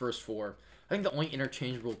think those first 4. I think the only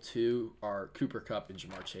interchangeable 2 are Cooper Kupp and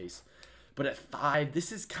Jamar Chase. But at 5,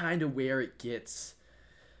 this is kind of where it gets.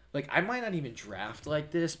 Like, I might not even draft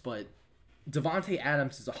like this, but Davante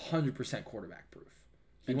Adams is 100% quarterback proof.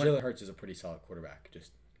 And Jalen Hurts is a pretty solid quarterback.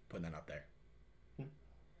 Just putting that out there.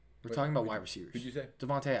 We're talking about wide receivers. Who'd you say?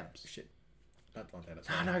 Davante Adams. Shit. Not Davante Adams.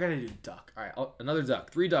 No, I gotta do duck. All right, another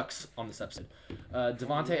duck. 3 ducks on this episode.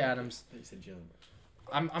 Davante Adams. You said Jalen.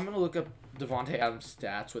 I'm gonna look up Davante Adams'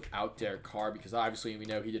 stats without Derek Carr because obviously we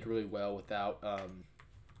know he did really well without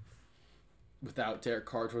Derek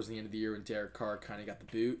Carr towards the end of the year when Derek Carr kind of got the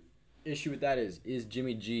boot. Issue with that is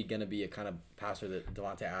Jimmy G gonna be a kind of passer that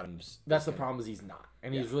Davante Adams? That's the problem is he's not,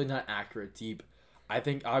 and he's really not accurate deep. I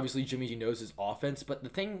think obviously Jimmy G knows his offense, but the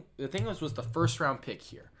thing was the first round pick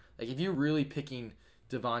here. Like if you're really picking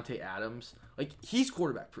Davante Adams, like he's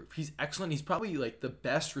quarterback proof. He's excellent. He's probably like the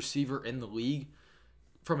best receiver in the league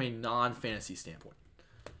from a non-fantasy standpoint.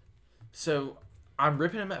 So I'm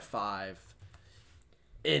ripping him at 5,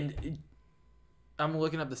 and I'm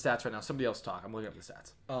looking up the stats right now. Somebody else talk. I'm looking up the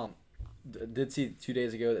stats. Did see 2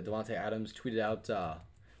 days ago that Davante Adams tweeted out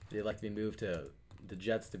they'd like to be moved to the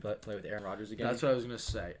Jets to play with Aaron Rodgers again. That's what I was gonna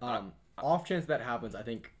say. Off chance that happens, I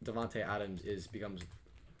think Davante Adams becomes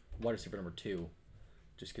wide receiver number 2,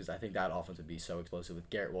 just because I think that offense would be so explosive with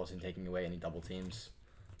Garrett Wilson taking away any double teams.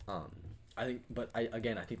 I think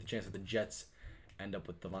the chance that the Jets end up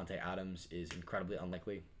with Davante Adams is incredibly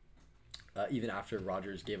unlikely. Even after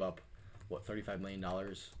Rodgers gave up $35 million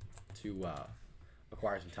to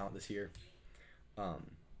acquire some talent this year.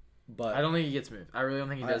 But I don't think he gets moved. I really don't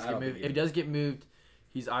think he does get moved. If he does get moved,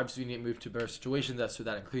 he's obviously going to get moved to a better situation. That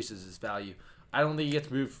increases his value. I don't think he gets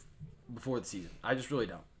moved before the season. I just really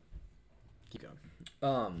don't. Keep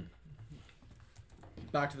going.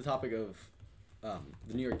 Back to the topic of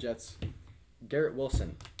the New York Jets. Garrett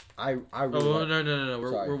Wilson. I really Oh no.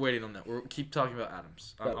 Sorry. We're waiting on that. We're keep talking about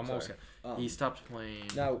Adams. I'm almost sorry. gonna. He stopped playing.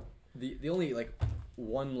 Now, the only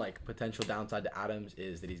one potential downside to Adams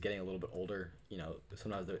is that he's getting a little bit older.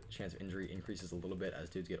 Sometimes the chance of injury increases a little bit as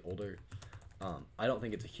dudes get older. I don't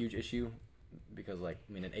think it's a huge issue because an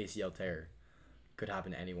ACL tear could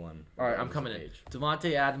happen to anyone. All right, I'm regardless coming of in. age.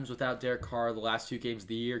 Devontae Adams without Derek Carr the last 2 games of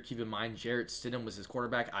the year. Keep in mind, Jarrett Stidham was his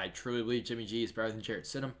quarterback. I truly believe Jimmy G is better than Jarrett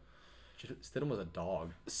Stidham. Stidham was a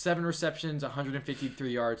dog. 7 receptions,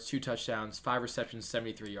 153 yards, 2 touchdowns, 5 receptions,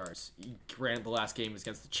 73 yards. He ran the last game was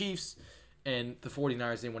against the Chiefs, and the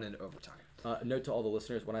 49ers, they went into overtime. Note to all the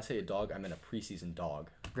listeners, when I say a dog, I meant a preseason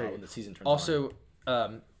dog. Great. When the season turns on. Also,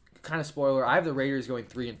 kind of spoiler, I have the Raiders going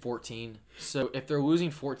 3-14. So if they're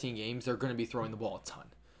losing 14 games, they're going to be throwing the ball a ton.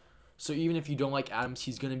 So even if you don't like Adams,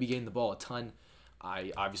 he's going to be getting the ball a ton.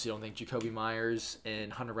 I obviously don't think Jacoby Myers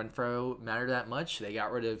and Hunter Renfrow matter that much. They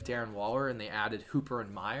got rid of Darren Waller and they added Hooper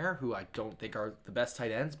and Meyer, who I don't think are the best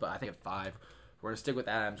tight ends, but I think at 5, we're going to stick with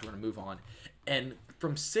Adams. We're going to move on. And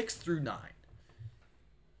from 6 through 9,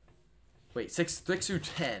 6 through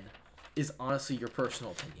 10 is honestly your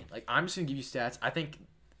personal opinion. I'm just going to give you stats. I think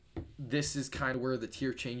this is kind of where the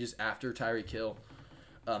tier changes after Tyreek Hill.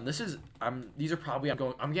 I'm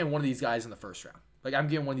getting one of these guys in the first round. I'm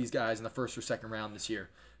getting one of these guys in the first or second round this year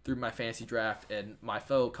through my fantasy draft, and my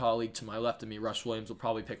fellow colleague to my left of me, Rush Williams, will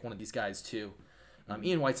probably pick one of these guys too.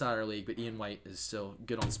 Ian White's not in our league, but Ian White is still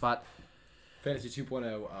good on the spot. Fantasy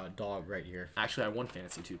 2.0 dog right here. Actually, I won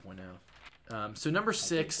Fantasy 2.0. So number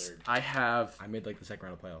 6, I made the second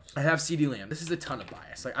round of playoffs. I have CeeDee Lamb. This is a ton of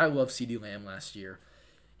bias. I love CeeDee Lamb last year.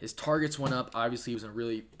 His targets went up. Obviously, he was in a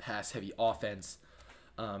really pass-heavy offense.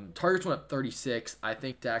 Targets went up 36. I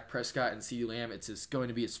think Dak Prescott and CeeDee Lamb, it's going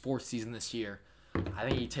to be his 4th season this year. I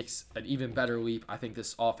think he takes an even better leap. I think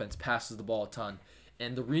this offense passes the ball a ton.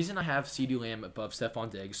 And the reason I have CeeDee Lamb above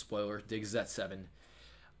Stephon Diggs, spoiler, Diggs is at 7,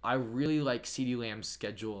 I really like CeeDee Lamb's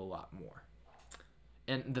schedule a lot more.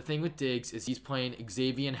 And the thing with Diggs is he's playing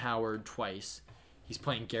Xavier Howard twice. He's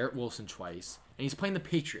playing Garrett Wilson twice. And he's playing the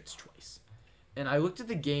Patriots twice. And I looked at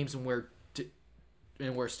the games and where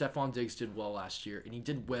Stephon Diggs did well last year, and he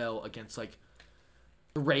did well against the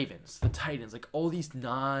Ravens, the Titans, all these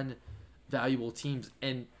non-valuable teams.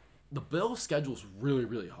 And the Bills' schedule is really,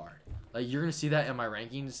 really hard. You're gonna see that in my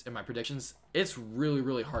rankings, in my predictions. It's really,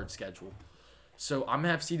 really hard schedule. So I'm gonna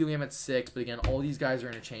have CeeDee Lamb at 6, but again, all these guys are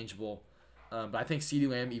interchangeable. But I think CeeDee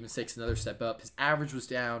Lamb even takes another step up. His average was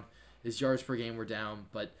down, his yards per game were down,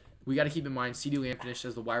 but we got to keep in mind CeeDee Lamb finished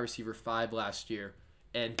as the wide receiver 5 last year,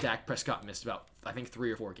 and Dak Prescott missed about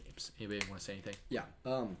 3 or 4 games. Anybody want to say anything? Yeah.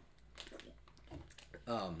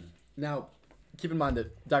 Now, keep in mind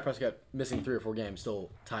that Dak Prescott missing 3 or 4 games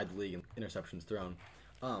still tied the league in interceptions thrown.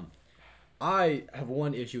 I have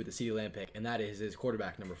one issue with the CeeDee Lamb pick, and that is his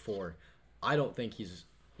quarterback number 4. I don't think he's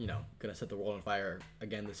gonna set the world on fire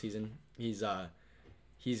again this season. He's at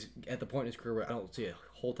the point in his career where I don't see a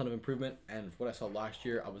whole ton of improvement, and what I saw last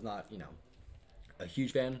year, I was not a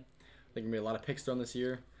huge fan. I think he made a lot of picks thrown this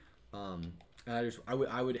year, and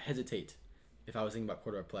I would hesitate if I was thinking about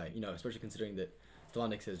quarterback play. Especially considering that Stephon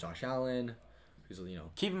Diggs has Josh Allen, who's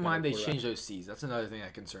Keep in mind they changed OCs. That's another thing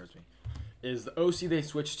that concerns me. Is the OC they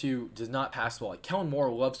switched to does not pass the ball. Kellen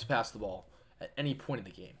Moore loves to pass the ball at any point in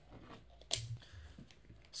the game.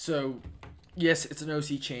 So, yes, it's an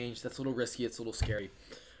OC change. That's a little risky. It's a little scary.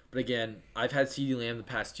 But again, I've had CeeDee Lamb the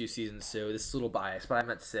past 2 seasons, so this is a little biased, but I'm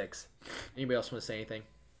at 6. Anybody else want to say anything?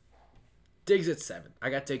 Diggs at 7. I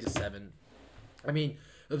got Diggs at 7. I mean,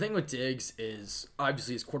 the thing with Diggs is,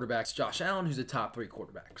 obviously, his quarterback's Josh Allen, who's a top 3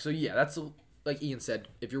 quarterback. So, yeah, that's, like Ian said,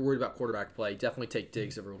 if you're worried about quarterback play, definitely take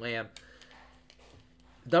Diggs over Lamb.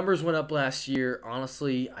 Numbers went up last year.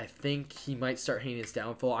 Honestly, I think he might start hitting his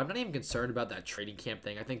downfall. I'm not even concerned about that trading camp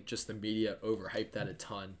thing. I think just the media overhyped that a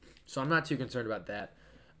ton. So I'm not too concerned about that.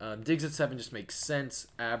 Diggs at 7 just makes sense.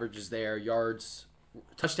 Averages there. Yards.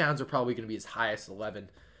 Touchdowns are probably going to be as high as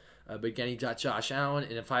 11. But again, he got Josh Allen.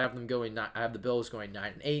 And if I have them going, I have the Bills going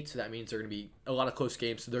 9-8. So that means they're going to be a lot of close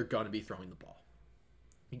games. So they're going to be throwing the ball.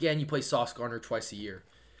 Again, you play Sauce Gardner twice a year.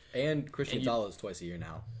 And Christian Gonzalez twice a year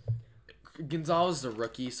now. Gonzalez is a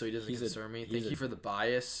rookie, so he doesn't concern me. Thank you for the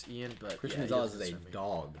bias, Ian. But Christian Gonzalez is a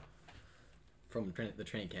dog from the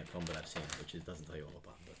training camp film that I've seen, which doesn't tell you all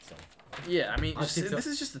about. But so yeah, I mean, this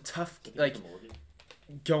is just a tough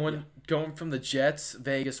going from the Jets,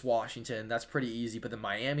 Vegas, Washington. That's pretty easy. But then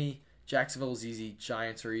Miami, Jacksonville is easy.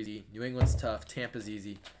 Giants are easy. New England's tough. Tampa's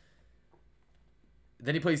easy.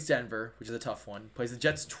 Then he plays Denver, which is a tough one. Plays the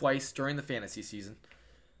Jets twice during the fantasy season.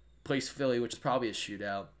 Plays Philly, which is probably a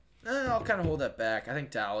shootout. I'll kind of hold that back. I think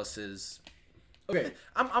Dallas is. Okay.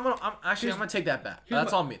 I'm gonna take that back.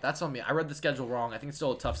 That's on me. That's on me. I read the schedule wrong. I think it's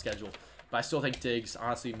still a tough schedule, but I still think Diggs,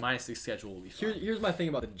 honestly, -6 schedule will be fine. Here's my thing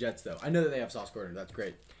about the Jets, though. I know that they have Sauce Gardner. That's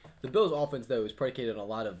great. The Bills' offense, though, is predicated on a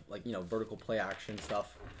lot of vertical play action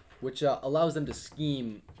stuff, which allows them to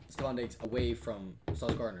scheme Stephon Diggs away from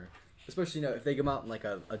Sauce Gardner. Especially if they come out in like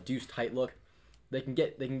a deuce tight look, they can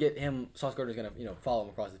get him. Sauce Gardner's gonna follow him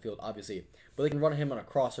across the field, obviously, but they can run him on a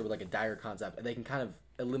crosser with like a dagger concept, and they can kind of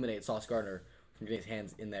eliminate Sauce Gardner from getting his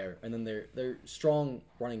hands in there, and then their strong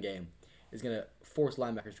running game is gonna force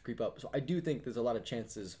linebackers to creep up. So I do think there's a lot of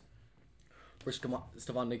chances for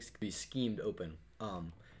Stephon Diggs to be schemed open,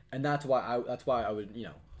 and that's why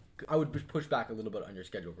I would push back a little bit on your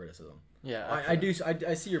schedule criticism. Yeah,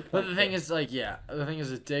 I see your point. But the thing is,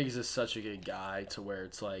 that Diggs is such a good guy to where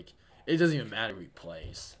it's like it doesn't even matter who he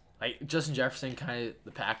plays. Like Justin Jefferson,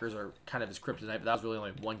 the Packers are kind of his kryptonite, but that was really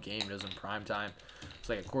only one game. It was in prime time. It's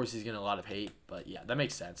like, of course, he's getting a lot of hate, but yeah, that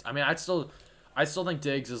makes sense. I mean, I still think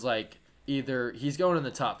Diggs is like either he's going in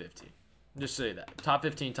the top 15. Just say that top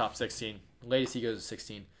 15, top 16. Latest he goes to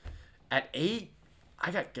 16. At 8,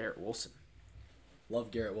 I got Garrett Wilson.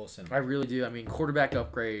 Love Garrett Wilson. I really do. I mean, quarterback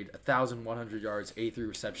upgrade, 1,100 yards, 83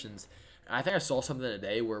 receptions. And I think I saw something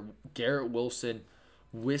today where Garrett Wilson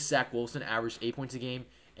with Zach Wilson averaged 8 points a game,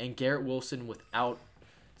 and Garrett Wilson without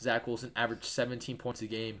Zach Wilson averaged 17 points a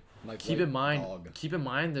game. Keep in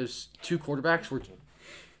mind, those two quarterbacks were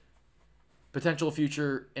potential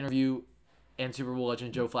future interview and Super Bowl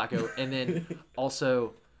legend Joe Flacco, and then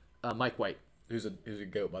also Mike White, who's a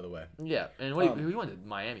goat, by the way. Yeah, and he went to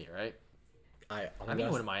Miami, right? I think he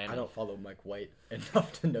went to Miami. I don't follow Mike White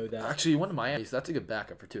enough to know that. Actually, he went to Miami, so that's a good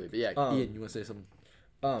backup for Tui. But yeah, Ian, you want to say something?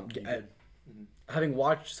 Having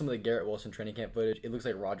watched some of the Garrett Wilson training camp footage, it looks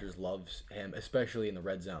like Rodgers loves him, especially in the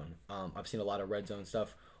red zone. I've seen a lot of red zone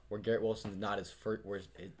stuff where Garrett Wilson's not his first. Where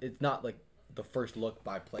it's not like the first look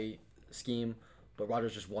by play scheme, but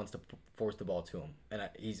Rodgers just wants to force the ball to him, and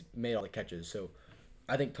he's made all the catches. So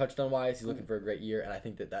I think touchdown wise, he's looking for a great year, and I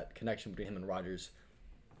think that connection between him and Rodgers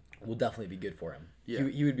will definitely be good for him. Yeah.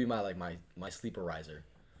 He would be my sleeper riser.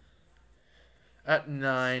 At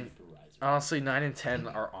 9, honestly, 9 and 10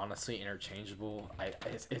 are honestly interchangeable.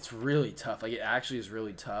 It's really tough. Like, it actually is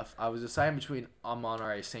really tough. I was deciding between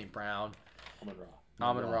Amon-Ra St. Brown,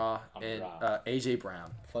 Amon-Ra, and A.J.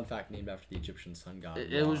 Brown. Fun fact, named after the Egyptian sun god.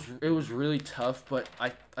 It was really tough, but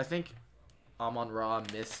I think Amon-Ra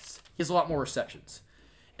missed. He has a lot more receptions.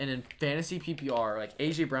 And in fantasy PPR, like,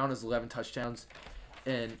 A.J. Brown has 11 touchdowns,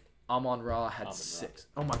 and Amon-Ra had 6.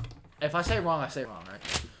 Oh my! If I say wrong, I say wrong,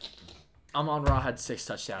 right? Amon-Ra had 6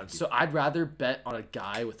 touchdowns. So I'd rather bet on a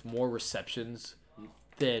guy with more receptions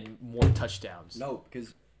than more touchdowns. No,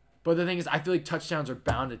 because. But the thing is, I feel like touchdowns are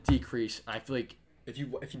bound to decrease. And I feel like if you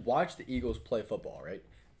watch the Eagles play football, right,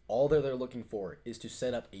 all they're looking for is to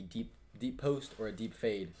set up a deep post or a deep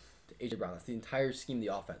fade to A.J. Brown. That's the entire scheme of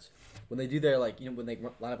the offense. When they do their when they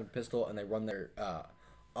line up in pistol and they run their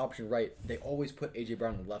option right, they always put A.J.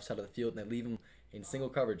 Brown on the left side of the field and they leave him in single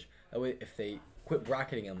coverage. That way, if they quit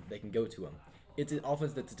bracketing him, they can go to him. It's an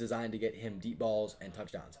offense that's designed to get him deep balls and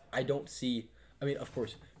touchdowns. I don't see. I mean, of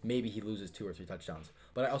course, maybe he loses 2 or 3 touchdowns,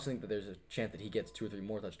 but I also think that there's a chance that he gets 2 or 3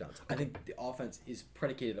 more touchdowns. I think the offense is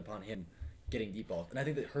predicated upon him getting deep balls, and I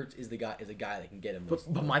think that Hurts is a guy that can get him.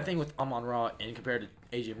 But my thing with Amon-Ra and compared to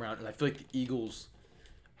A.J. Brown is I feel like the Eagles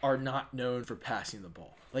are not known for passing the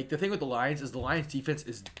ball. Like, the thing with the Lions is the Lions defense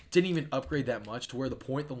didn't even upgrade that much to where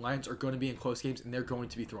the Lions are going to be in close games and they're going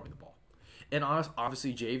to be throwing the ball. And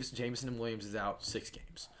obviously, Jameson and Williams is out 6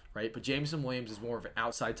 games, right? But Jameson Williams is more of an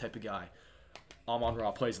outside type of guy.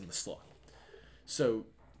 Amon-Ra plays in the slot. So,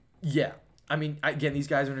 yeah. I mean, again, these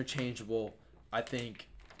guys are interchangeable. I think,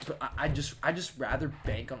 but I just rather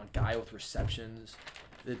bank on a guy with receptions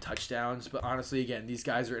than touchdowns. But honestly, again, these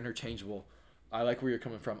guys are interchangeable. I like where you're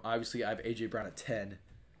coming from. Obviously, I have A.J. Brown at 10.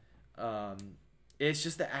 It's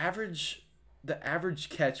just the average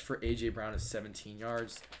catch for A.J. Brown is 17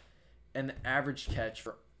 yards, and the average catch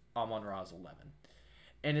for Amon-Ra is 11.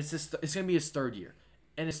 And it's going to be his 3rd year.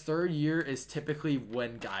 And his 3rd year is typically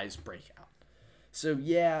when guys break out. So,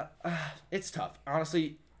 yeah, it's tough.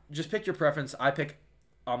 Honestly, just pick your preference. I pick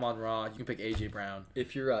Amon-Ra. You can pick A.J. Brown.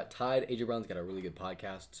 If you're tied, A.J. Brown's got a really good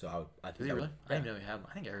podcast. So I think. Is he really? I didn't know he had one.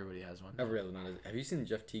 I think everybody has one. Everybody has one. Have you seen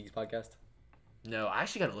Jeff Teague's podcast? No, I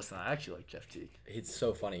actually got to listen. I actually like Jeff Teague. He's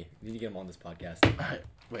so funny. You need to get him on this podcast. All right,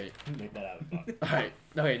 wait. Make that out. All right.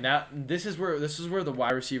 Okay, now this is where the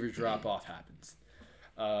wide receiver drop off happens.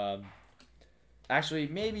 Actually,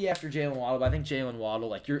 maybe after Jalen Waddle, but I think Jalen Waddle,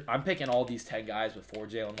 like I'm picking all these 10 guys before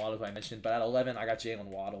Jalen Waddle, who I mentioned, but at 11, I got Jalen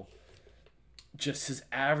Waddle. Just his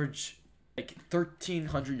average, like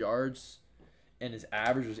 1,300 yards, and his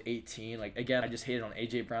average was 18. Like, again, I just hated on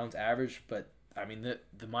A.J. Brown's average, but, I mean,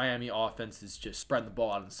 the Miami offense is just spreading the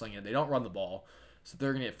ball out and slinging it. They don't run the ball, so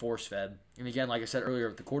they're going to get force-fed. And, again, like I said earlier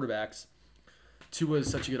with the quarterbacks, Tua is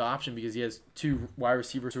such a good option because he has 2 wide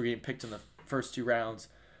receivers who are getting picked in the first 2 rounds.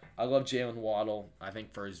 I love Jalen Waddle. I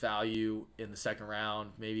think for his value in the second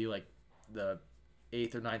round, maybe like the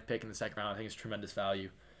 8th or 9th pick in the second round, I think it's tremendous value.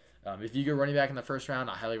 If you go running back in the first round,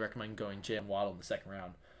 I highly recommend going Jalen Waddle in the second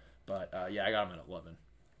round. But, yeah, I got him at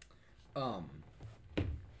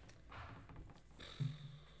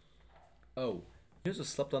 11. Here's a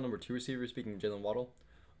slept-on number 2 receiver, speaking of Jalen Waddle.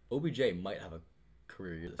 OBJ might have a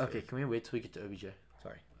career year this year. Okay, can we wait till we get to OBJ?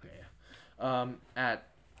 Sorry. Okay, yeah.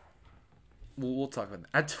 We'll talk about that.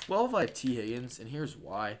 At 12, I have T. Higgins, and here's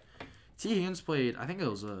why. T. Higgins played, I think it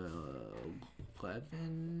was 11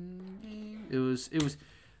 game. It was.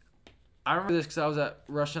 I remember this because I was at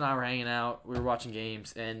Rush and I were hanging out. We were watching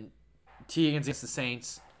games, and T. Higgins against the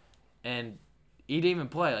Saints, and he didn't even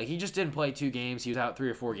play. Like, he just didn't play 2 games. He was out 3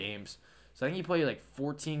 or 4 games. So I think he played like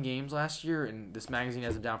 14 games last year, and this magazine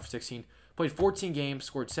has him down for 16. Played 14 games,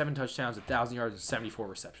 scored 7 touchdowns, 1,000 yards, and 74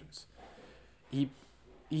 receptions.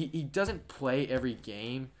 He doesn't play every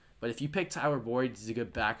game, but if you pick Tyler Boyd, he's a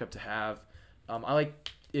good backup to have. I like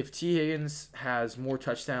if T. Higgins has more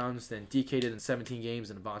touchdowns than DK did in 17 games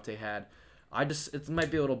and Devontae had. It might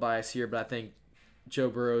be a little biased here, but I think Joe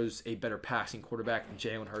Burrow's a better passing quarterback than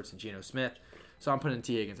Jalen Hurts and Geno Smith. So I'm putting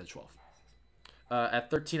T. Higgins at 12. At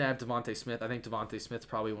 13, I have Devontae Smith. I think Devontae Smith's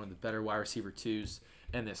probably one of the better wide receiver 2s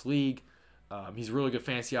in this league. He's a really good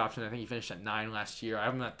fantasy option. I think he finished at 9 last year. I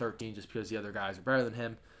have him at 13 just because the other guys are better than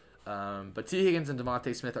him. But T. Higgins and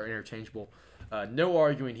Devontae Smith are interchangeable. No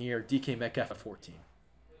arguing here. DK Metcalf at 14.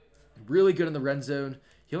 Really good in the red zone.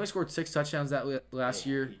 He only scored 6 touchdowns that last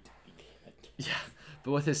year. Yeah,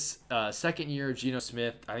 but with his second year, Geno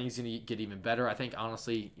Smith, I think he's going to get even better. I think,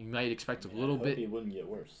 honestly, you might expect a little bit. He wouldn't get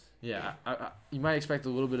worse. Yeah, you might expect a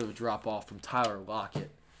little bit of a drop-off from Tyler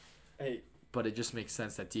Lockett. Hey. But it just makes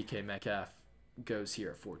sense that DK Metcalf goes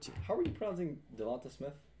here at 14. How are you pronouncing Devonta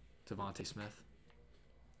Smith? Devontae Smith.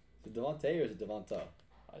 Is it Devontae or is it Devonta?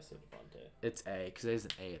 I said Devontae. It's A, because there's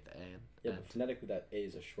an A at the end. Yeah, but phonetically that A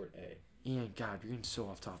is a short A. Ian, God, you're getting so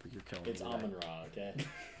off topic. You're killing me. It's Amon-Ra, okay?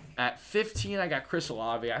 At 15, I got Chris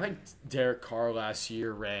Olave. I think Derek Carr last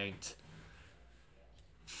year ranked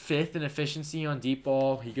 5th in efficiency on deep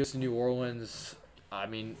ball. He goes to New Orleans. I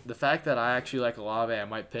mean, the fact that I actually like Olave, I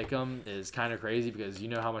might pick him, is kind of crazy because you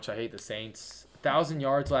know how much I hate the Saints. 1,000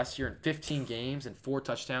 yards last year in 15 games and 4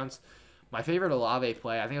 touchdowns. My favorite Olave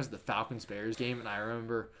play, I think it was the Falcons-Bears game, and I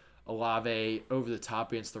remember Olave over the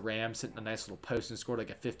top against the Rams, hitting a nice little post and scored like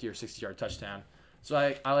a 50 or 60-yard touchdown. So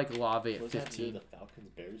I like Olave at 15. What does that do with the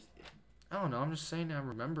Falcons-Bears game? I don't know. I'm just saying I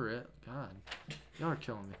remember it. God, y'all are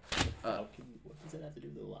killing me. What does that have to do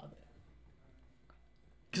with Olave?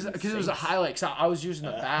 Because it was a highlight. Cause I was using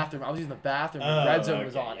the bathroom. When the red zone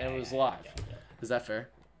was on, and it was live. Yeah. Is that fair?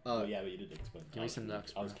 Oh, yeah, but you didn't explain. Give me some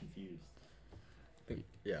nuts, I was bro. confused.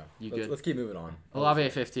 Yeah. Good? Let's keep moving on. Olave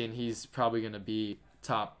at 15. He's probably going to be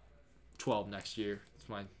top 12 next year. It's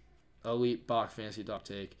my elite box fantasy dog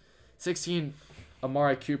take. 16,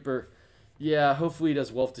 Amari Cooper. Yeah, hopefully he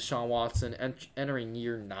does well with Deshaun Watson entering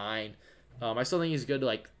year 9. I still think he's good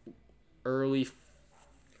like early,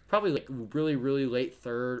 probably like really, really late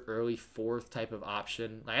 3rd, early 4th type of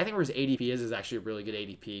option. Like, I think where his ADP is actually a really good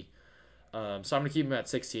ADP. So I'm going to keep him at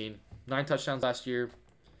 16. 9 touchdowns last year.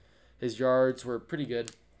 His yards were pretty good,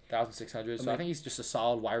 1,600. So I think he's just a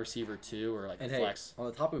solid wide receiver too, or like a flex. On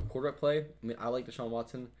the topic of quarterback play, I mean, I like Deshaun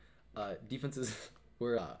Watson. Defenses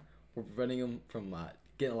were preventing him from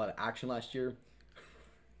getting a lot of action last year.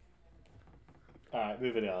 All right,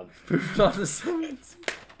 moving on. Moving on to Saints.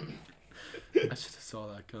 I should have saw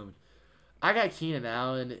that coming. I got Keenan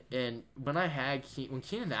Allen, and when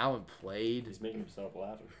Keenan Allen played, He's making himself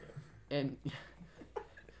laugh. and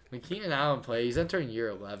when Keenan Allen played, he's entering year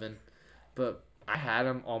 11, but I had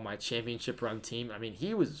him on my championship run team. I mean,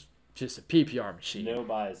 he was just a PPR machine. No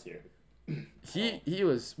bias here. He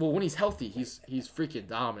was, well, when he's healthy, he's freaking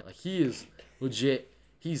dominant. Like, he is legit.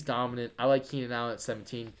 He's dominant. I like Keenan Allen at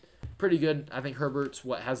 17. Pretty good. I think Herbert's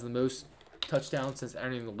has the most touchdowns since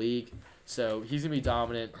entering the league. So he's going to be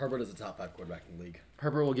dominant. Herbert is a top 5 quarterback in the league.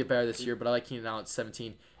 Herbert will get better this year, but I like Keenan Allen at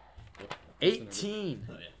 17. 18.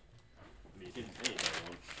 Oh, yeah. I mean, you didn't say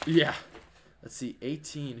anyone. Yeah. Let's see.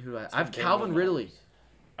 18. I have Calvin Ridley.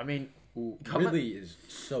 I mean, Ooh, Coming- Ridley is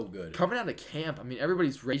so good. Coming out of camp, I mean,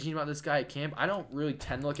 everybody's raging about this guy at camp. I don't really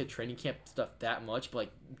tend to look at training camp stuff that much, but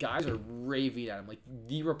like guys are raving at him. Like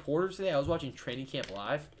the reporters today, I was watching training camp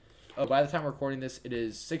live. By the time we're recording this, it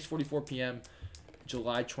is 6:44 p.m.,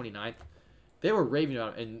 July 29th. They were raving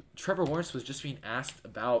about him, and Trevor Lawrence was just being asked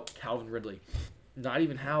about Calvin Ridley. Not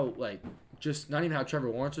even how Trevor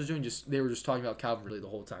Lawrence was doing. They were just talking about Calvin Ridley the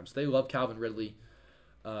whole time. So they love Calvin Ridley.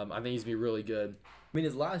 I think he's gonna be really good. I mean,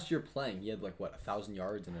 his last year playing, he had 1,000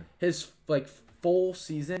 yards and His full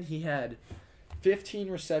season, he had 15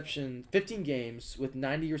 games with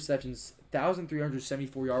 90 receptions,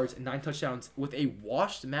 1,374 yards, and 9 touchdowns with a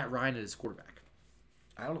washed Matt Ryan as his quarterback.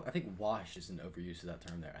 I think wash is an overuse of that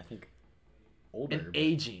term there. I think older. And but-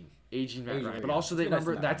 aging Matt Aging, Ryan. But yeah. also they It's nice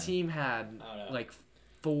remember Matt that Ryan. team had I don't know.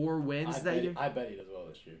 4 wins that year. I bet he does well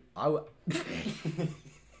this year. I would.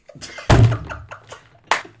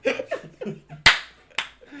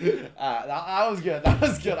 That was good. That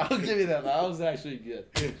was good. I'll give you that. That was actually good.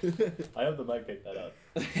 I hope the mic picked that up.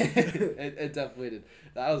 it definitely did.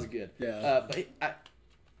 That was good. Yeah. But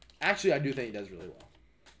I do think he does really well.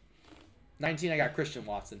 19, I got Christian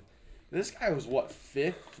Watson. This guy was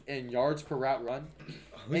 5th in yards per route run,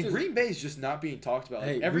 and Green Bay's just not being talked about.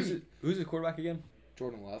 Hey, Every who's his quarterback again?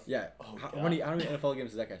 Jordan Love, Yeah. Oh, how God. many NFL games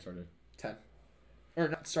has that guy started? 10, or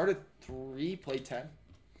not started 3, played 10.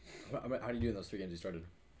 How do you do in those 3 games he started?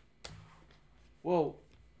 Well,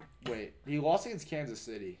 wait, he lost against Kansas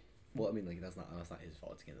City. Well, I mean, that's not his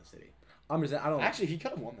fault. It's Kansas City. I'm just saying, Actually, he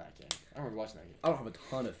could have won that game. I remember watching that game. I don't have a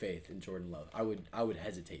ton of faith in Jordan Love. I would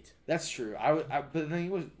hesitate. That's true. But the thing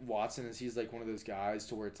with Watson is he's one of those guys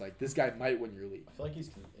to where it's this guy might win your league. I feel like he's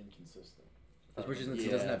inconsistent. Especially since he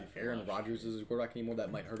Yeah. doesn't have Aaron Rodgers as his quarterback anymore. That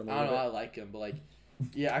might hurt him a I don't know. I little like him, but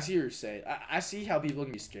yeah, I see what you're saying. I see how people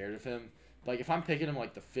can be scared of him. If I'm picking him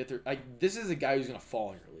the 5th or this is a guy who's gonna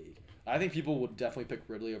fall in your league. I think people would definitely pick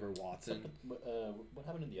Ridley over Watson. What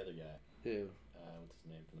happened to the other guy? Who? What's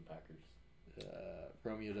his name from the Packers?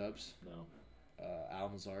 Romeo Dubs. No.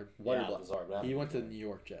 Alan Lazard. Water Yeah, blo- Lazard. What He happened went to to the him? New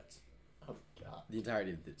York Jets. Oh God. The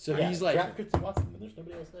entirety of the. So Yeah, he's draft Christian Watson, and there's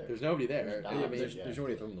nobody else there. there's nobody there. There's I not. mean, there's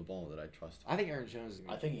nobody throwing the ball that I trust. I think Aaron Jones is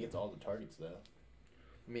gonna I think he gets all the targets though.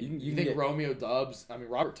 I mean, You can- you you can think get- Romeo Dubs? I mean,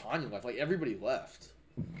 Robert Tanyan left. Everybody left.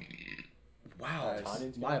 Wow.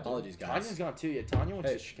 Tanyan's My gone apologies, guys. Tanyan's gone too. Yeah, Tanya went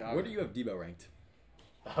Hey, to Chicago. where do you have Debo ranked?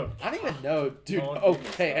 Oh, I don't even know, dude. Don't Oh, even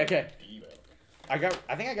hey, start okay. Debo.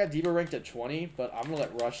 I think I got Debo ranked at 20, but I'm gonna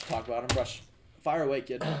let Rush talk about him. Rush, fire away,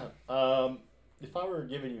 kid. If I were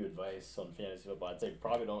giving you advice on fantasy football, I'd say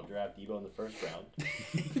probably don't draft Debo in the first round.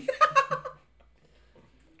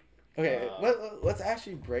 Okay, let's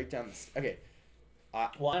actually break down this. Okay,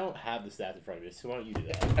 Well, I don't have the stats in front of me, so why don't you do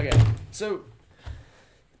that? okay. So,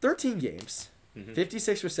 13 games,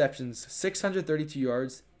 56 receptions, 632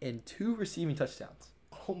 yards, and 2 receiving touchdowns.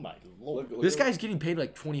 Oh my lord. This guy's getting paid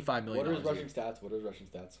 $25 million. What are his rushing stats? What are his rushing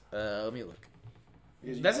stats? Let me look.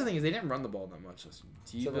 Because you That's the got- thing is they didn't run the ball that much. Listen, I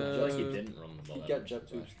feel like he Debo. didn't run the ball. He that got much Jeff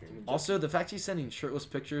last year. Also, the fact he's sending shirtless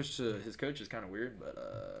pictures to his coach is kind of weird, but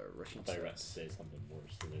rushing I thought you were about to stats. say something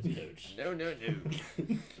worse than his coach.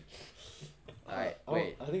 No. All right, Oh,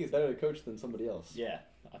 wait. I think it's better to coach than somebody else. Yeah,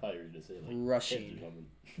 I thought you were going to say Rushing. hits or something.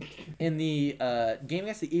 In the game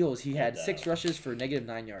against the Eagles, he had And, 6 rushes for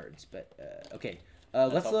 -9 yards. But okay,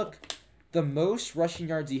 let's helpful. look. The most rushing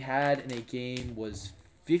yards he had in a game was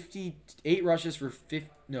 58 rushes for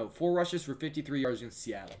 4 rushes for 53 yards against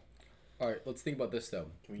Seattle. All right, let's think about this though.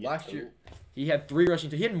 Can we get Last total? year, He had 3 rushing.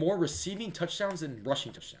 He had more receiving touchdowns than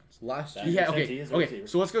rushing touchdowns. last That- year, He had Since he is a okay. receiver.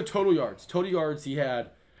 So let's go total yards. Total yards. He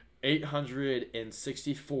had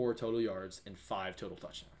 864 total yards and 5 total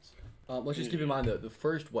touchdowns. let's just keep in mind the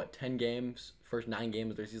first 9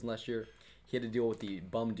 games of their season last year, he had to deal with the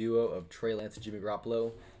bum duo of Trey Lance and Jimmy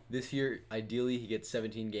Garoppolo. This year, ideally, he gets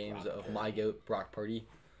 17 games Brock of Purdy. my goat Brock Purdy,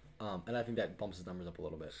 and I think that bumps his numbers up a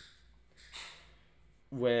little bit.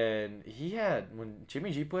 When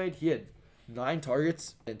Jimmy G played, he had 9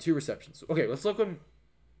 targets and 2 receptions. Okay, let's look when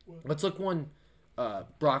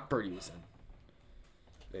Brock Purdy was in.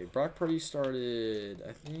 Okay, Brock Purdy started.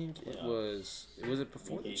 I think it Yeah. was it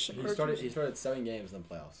before the He Chargers? He started 7 games in the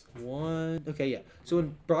playoffs. One. Okay, yeah. So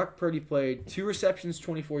when Brock Purdy played, 2 receptions,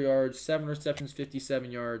 24 yards, 7 receptions,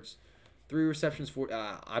 57 yards, 3 receptions, 4.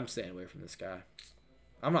 I'm staying away from this guy.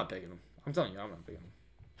 I'm not picking him. I'm telling you, I'm not picking him.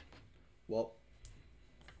 Well,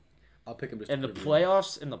 I'll pick him just In to the prove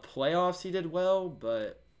playoffs, he did well,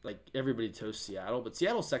 but everybody toast Seattle. But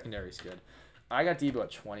Seattle's secondary is good. I got Debo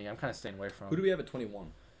at 20. I'm kind of staying away from Who him. do we have at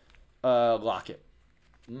Lockett.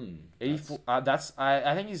 Mm. 84.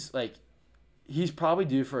 I think he's He's probably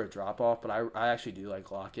due for a drop off, but I actually do like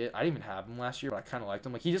Lockett. I didn't even have him last year, but I kind of liked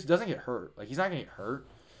him. Like he just doesn't get hurt. Like he's not gonna get hurt.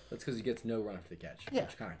 That's because he gets no run after the catch. Yeah.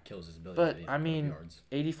 Which kind of kills his ability. But to I get mean, yards.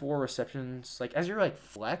 84 receptions. Like as your like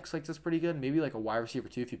flex, like that's pretty good. Maybe like a wide receiver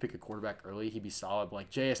too. If you pick a quarterback early, he'd be solid. But,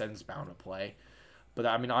 like JSN's bound to play. But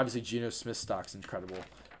I mean, obviously Geno Smith's stock's incredible.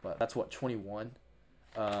 But that's what 21.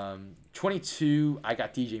 22. I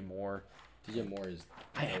got DJ Moore. DJ Moore is.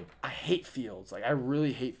 I hate Fields. Like I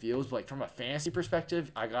really hate Fields. But like from a fantasy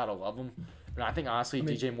perspective, I gotta love him. And I think honestly,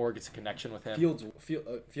 DJ Moore gets a connection with him.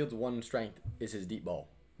 Fields' one strength is his deep ball,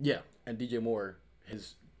 Yeah. and DJ Moore,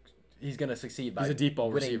 he's gonna succeed by He's a deep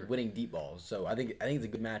ball receiver. winning deep balls. So I think it's a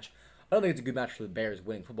good match. I don't think it's a good match for the Bears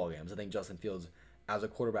winning football games. I think Justin Fields, as a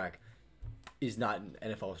quarterback, is not an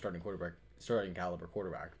NFL starting caliber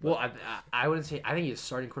quarterback. But, Well, I wouldn't say. I think he's a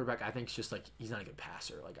starting quarterback. I think it's just like he's not a good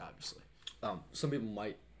passer. Like obviously. some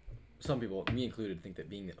people, me included, think that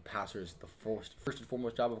being a passer is the first and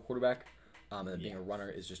foremost job of a quarterback, and then being a runner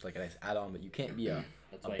is just like a nice add-on. But you can't be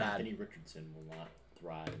That's why Anthony Richardson will not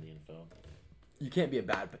thrive in the NFL. you can't be a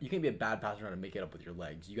bad passer trying to make it up with your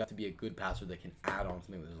legs. You have to be a good passer that can add on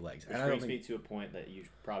something with his legs. Which And I don't brings me think to a point that you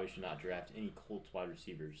probably should not draft any Colts wide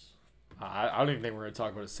receivers. I don't even think we're gonna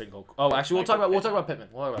talk about a single. Oh, actually, we'll talk about Pittman.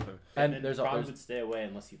 And there's probably would stay away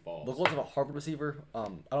unless he falls. the Colts have a Harvard receiver. I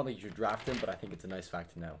don't think you should draft him, but I think it's a nice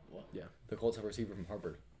fact to know. What? Yeah. The Colts have a receiver from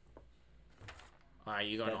Harvard. Are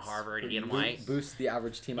you going That's to Harvard, pretty Ian good. White? Boosts the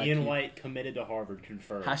average team Ian IQ. White committed to Harvard,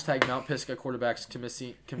 confirmed. Hashtag Mount Pisgah quarterbacks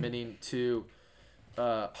committing to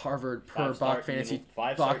Harvard per Five-star Bach Fantasy Ian-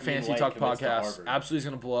 five-star Ian Fantasy White Talk commits to podcast. Harvard. Absolutely is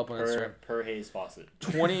gonna blow up on Instagram. per Hayes Fawcett.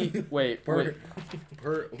 20. Wait. Per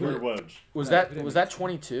Per Woj. Was No, that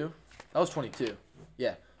 22? That was 22.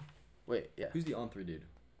 Yeah. Wait. Yeah. Who's the on-3 dude?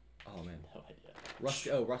 Oh man, No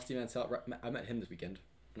idea. Rusty Mansell. I met him this weekend.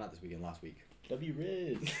 Not this weekend, last week. W.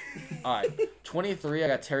 Riz. All right, 23. I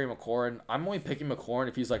got Terry McLaurin. I'm only picking McLaurin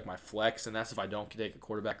if he's like my flex, and that's if I don't take a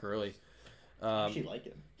quarterback early. I actually like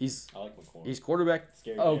him. He's I like McCoy. he's quarterback.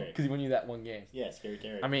 Scary Oh, Terry. because he won you that one game. Yeah, Scary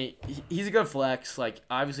Terry. I mean, he's a good flex. Like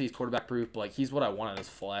obviously he's quarterback proof, but like he's what I want as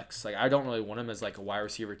flex. Like I don't really want him as like a wide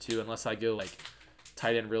receiver too, unless I go like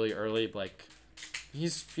tight end really early. But, like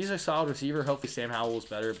he's a solid receiver. Hopefully Sam Howell's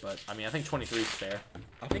better, but I mean I think 23 is fair.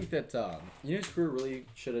 I think that Screw really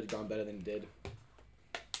should have gone better than he did.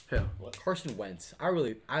 Who? Carson Wentz.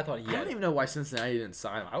 I thought he I had. don't even know why Cincinnati didn't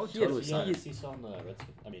sign him. I would He totally is- sign him. Is he still on the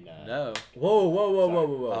Redskins? I mean, No. Whoa! Now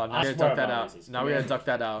we I gotta swear duck that I'm out. not racist. Now we gotta duck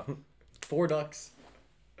that out. 4 ducks.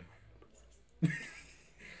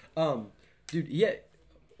 Dude, yeah.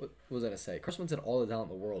 What was I gonna say? Carson Wentz had all the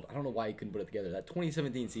talent in the world. I don't know why he couldn't put it together. That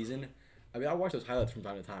 2017 season. I mean, I watched those highlights from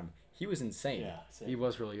time to time. He was insane. Yeah. He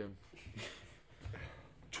was really good.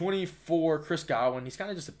 24, Chris Godwin. He's kind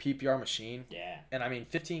of just a PPR machine. Yeah. And I mean,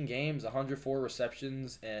 15 games, 104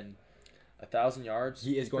 receptions, and 1,000 yards.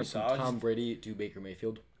 He is going Pretty from solid. Tom Brady to Baker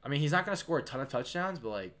Mayfield. I mean, he's not going to score a ton of touchdowns, but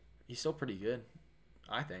like, he's still pretty good.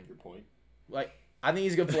 I think. Good point. Like, I think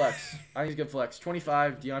he's a good flex. I think he's a good flex.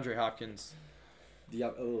 25, DeAndre Hopkins.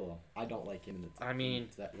 I don't like him in the I mean-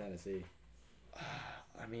 Tennessee.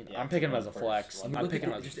 Yeah, I'm picking him as it's a first. flex. I mean, I'm Look at picking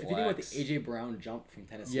him the- as a just, if you think about the flex. AJ Brown jump from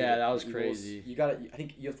Tennessee, Yeah, to that the was Eagles, crazy. You got to. I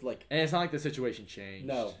think you have to like. And it's not like the situation changed.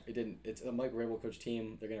 No, it didn't. It's a Mike Vrabel coach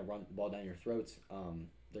team. They're gonna run the ball down your throats.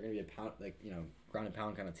 They're gonna be a pound, ground and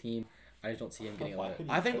pound kind of team. I just don't see him getting a lot of.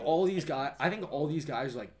 I think all these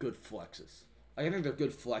guys are like good flexes. Like, I think they're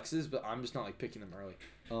good flexes, but I'm just not like picking them early.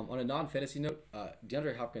 On a non-fantasy note,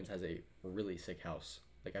 DeAndre Hopkins has a really sick house.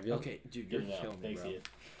 Like I feel. Okay, dude, you're Good enough. killing me, Thanks, bro. Ian.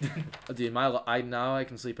 Dude, I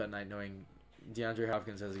can sleep at night knowing DeAndre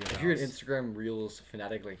Hopkins has a good If you're an house. Instagram Reels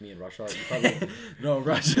fanatic like me and Rush are, you probably. No,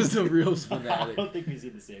 Rush is the real I fanatic. don't think we see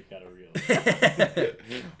the same kind of reel.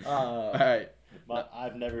 All right. But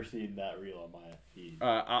I've never seen that reel on my feed.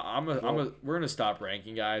 We're gonna stop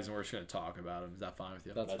ranking guys, and we're just gonna talk about them. Is that fine with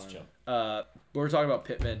you? That's That's fine. chill. We're talking about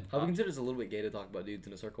Pittman. How we consider it's a little bit gay to talk about dudes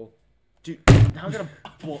in a circle? Dude, now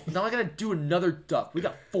I gotta do another duck. We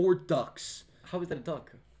got 4 ducks. How is that a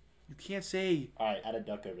duck? You can't say. All right, add a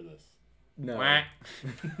duck over this. No. Whack.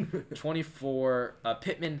 24.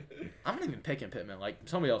 Pittman. I'm not even picking Pittman. Like,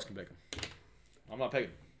 somebody else can pick him. I'm not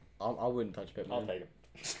picking. I wouldn't touch Pittman. I'll take him.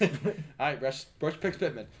 All right, Rush picks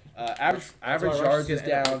Pittman. Average why Rush yards is is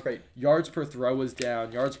gonna end up down. great. Yards per throw was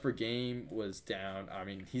down. Yards per game was down. I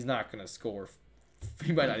mean, he's not gonna score.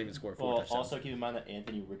 He might not even score 4 Well, touchdowns. also keep in mind that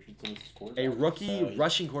Anthony Richardson is his quarterback. A rookie so he-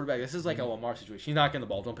 rushing quarterback. This is like a Lamar situation. He's not getting the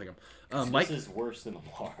ball. Don't pick him. Mike. This is worse than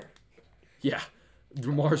Lamar. Yeah.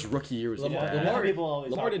 Lamar's rookie year was Lamar- bad. Lamar- people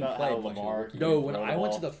always Lamar talk didn't about play how much in the Lamar. rookie No, can when throw I the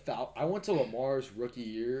went to ball. I went to Lamar's rookie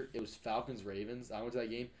year. It was Falcons Ravens. I went to that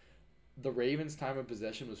game. the Ravens' time of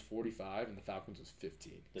possession was 45 and the Falcons was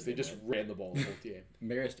 15. Did They they just win? ran the ball the whole game.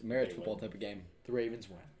 Marriage football type of game. The Ravens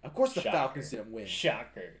won. Of course, the Shocker. Falcons didn't win.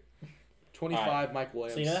 Shocker. 25, Alright. Mike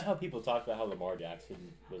Williams. So you know how people talk about how Lamar Jackson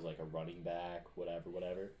was like a running back,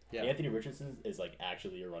 whatever. Yeah. Anthony Richardson is like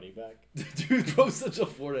actually a running back. Dude, bro's such a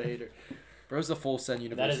Florida hater. Bro's a full send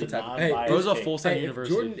That is university a type. non-biased Bro's a take. full send Hey,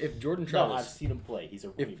 university. if Jordan No, I've Travis, seen him play. He's a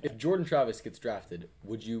running if back. Jordan Travis gets drafted,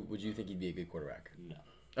 would you think he'd be a good quarterback? No.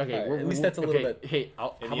 Okay, Alright, at least that's a little okay, bit- Hey, In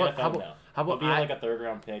how the about NFL, how no. about how He'll about be I, like a third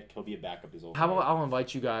round pick. He'll be a backup his whole how about career. I'll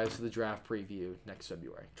invite you guys to the draft preview next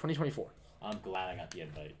February, 2024. I'm glad I got the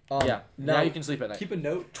invite. Yeah, now you can sleep at night. Keep a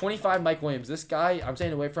note. 25, Mike Williams. This guy, I'm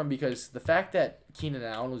staying away from because the fact that Keenan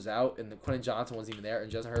Allen was out and the Quentin Johnson wasn't even there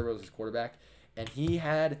and Justin Herbert was his quarterback, and he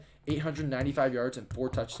had 895 yards and 4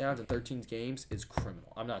 touchdowns in 13 games is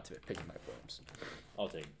criminal. I'm not picking Mike Williams. I'll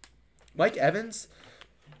take him. Mike Evans,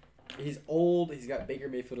 He's old. He's got Baker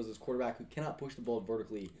Mayfield as his quarterback who cannot push the ball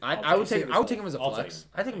vertically. I would take him as a I'll take flex. him.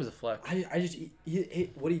 I take him as a flex. I just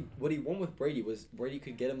what he won with Brady was Brady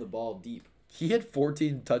could get him the ball deep. He had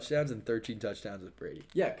 14 touchdowns and 13 touchdowns with Brady.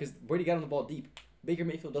 Yeah, because Brady got him the ball deep. Baker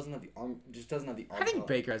Mayfield doesn't have the arm. Just doesn't have the arm. I think talent.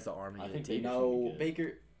 Baker has the arm to I get think it, too. Baker should be No, good.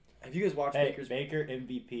 Baker. Have you guys watched Hey, Baker's? Baker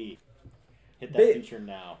MVP. Hit that Ba- feature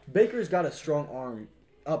now. Baker's got a strong arm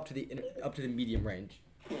up to the medium range.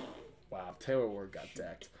 Wow, Taylor Ward got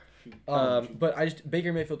decked. But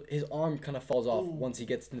Baker Mayfield, his arm kind of falls off once he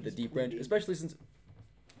gets into the deep range, especially since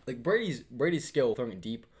like Brady's skill throwing it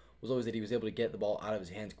deep was always that he was able to get the ball out of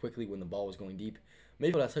his hands quickly when the ball was going deep.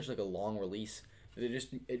 Mayfield has such like a long release that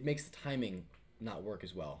it makes the timing not work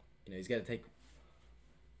as well. You know, he's got to take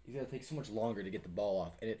so much longer to get the ball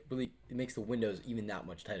off, and it makes the windows even that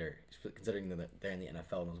much tighter, considering that they're in the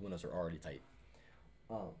NFL and those windows are already tight.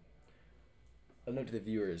 A note to the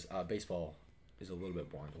viewers: baseball is a little bit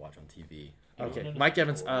boring to watch on TV. Okay, Mike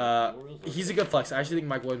Evans, he's a good flex. I actually think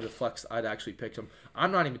Mike Williams is a flex. I'd actually picked him.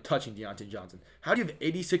 I'm not even touching Deontay Johnson. How do you have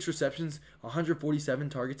 86 receptions, 147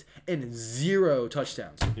 targets, and 0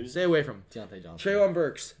 touchdowns? Stay away from him. Deontay Johnson. Treylon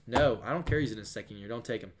Burks, no, I don't care. He's in his second year. Don't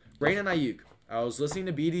take him. Brandon Ayuk. I was listening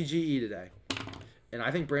to BDGE today, and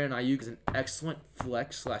I think Brandon Ayuk is an excellent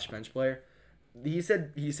flex / bench player. He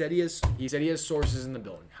said he has sources in the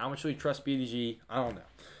building. How much do we trust BDGE? I don't know,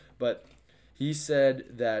 but he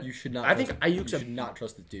said that You should not. I think Ayuk's you should not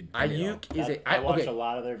trust this dude. Ayuk is a I watched okay. a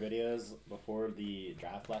lot of their videos before the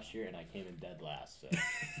draft last year, and I came in dead last. So.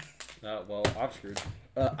 Well, I'm screwed.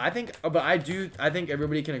 I think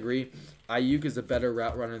everybody can agree Ayuk is a better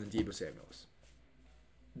route runner than Deebo Samuels.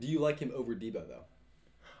 Do you like him over Debo though?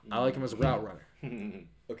 I like him as a route runner.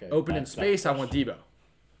 Okay. Open in That's space, I not want Deebo.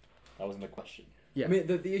 That wasn't the question. Yeah. I mean,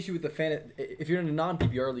 the issue with the if you're in a non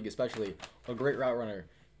PPR league, especially a great route runner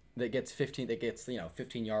that gets 15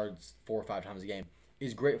 yards 4 or 5 times a game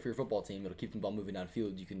is great for your football team. It'll keep the ball moving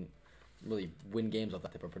downfield. You can really win games off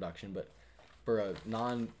that type of production. But for a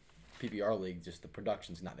non PPR league, just the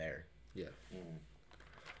production's not there. Yeah.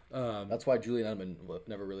 That's why Julian Edelman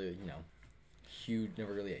never really a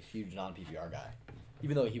huge non PPR guy,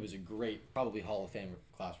 even though he was a great, probably Hall of Fame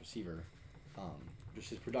class receiver. Just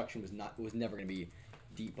his production was never going to be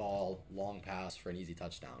deep ball, long pass for an easy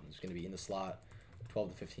touchdown. It was going to be in the slot,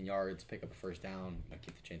 12 to 15 yards, pick up a first down, and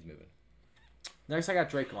keep the chains moving. Next, I got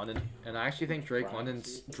Drake London, and I actually think Drake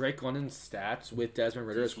London's stats with Desmond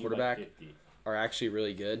Ridder as quarterback are actually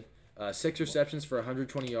really good. 6 receptions for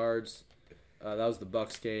 120 yards. That was the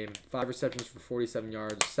Bucks game. 5 receptions for 47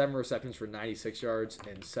 yards. 7 receptions for 96 yards,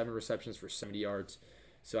 and 7 receptions for 70 yards.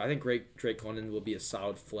 So I think Drake London will be a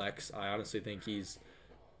solid flex. I honestly think he's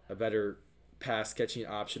a better pass catching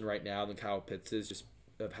option right now than Kyle Pitts is, just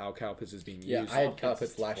of how Kyle Pitts is being Yeah, used. I had Kyle Pitts is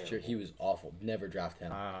Pitts last year. terrible. He was awful. Never draft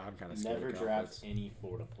him. I'm kind of scared. Never of Kyle draft Pitts. any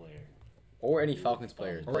Florida player. Or any Falcons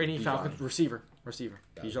players. Or like any Bijan. Falcons receiver.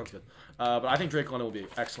 Bijan's good. But I think Drake London will be an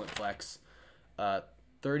excellent flex.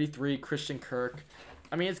 33, Christian Kirk.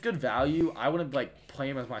 I mean, it's good value. I wouldn't play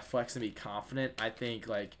him as my flex and be confident. I think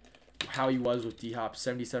how he was with D-Hop,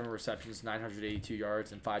 77 receptions, 982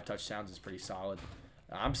 yards, and 5 touchdowns is pretty solid.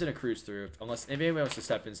 I'm just going to cruise through. If anybody wants to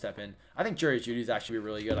step in. I think Jerry Jeudy's actually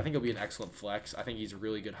really good. I think he'll be an excellent flex. I think he's a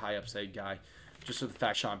really good high upside guy. Just with the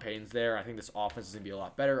fact Sean Payton's there, I think this offense is going to be a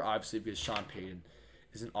lot better, obviously, because Sean Payton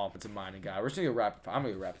is an offensive-minded guy. We're just going to go rapid fire. I'm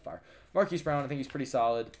going to go rapid fire. Marquise Brown, I think he's pretty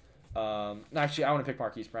solid. Actually, I want to pick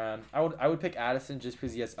Marquise Brown. I would pick Addison just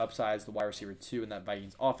because he has upside as the wide receiver 2 in that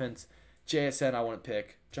Vikings offense. JSN, I want to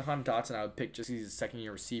pick. Jahan Dotson, I would pick just because he's a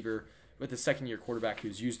second-year receiver with a second-year quarterback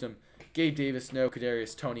who's used him. Gabe Davis, no.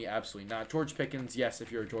 Kadarius Toney, absolutely not. George Pickens, yes,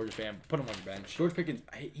 if you're a Georgia fan, put him on the bench. George Pickens,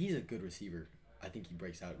 he's a good receiver. I think he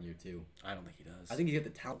breaks out in year 2. I don't think he does. I think he's got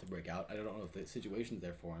the talent to break out. I don't know if the situation's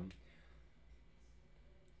there for him.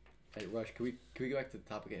 Hey, Rush, can we go back to the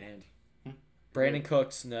topic at hand? Brandon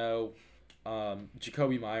Cooks, no.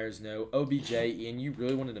 Jacoby Myers, no. OBJ, Ian, you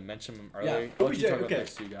really wanted to mention him earlier. I'll let you talk about the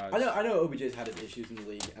next two guys. I know OBJ's had his issues in the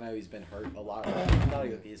league. I know he's been hurt a lot. Not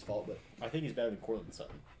exactly his fault, but I think he's better than Cortland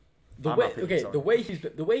Sutton. the way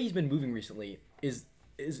he's been moving recently is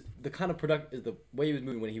the kind of the way he was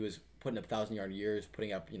moving when he was putting up 1,000-yard years,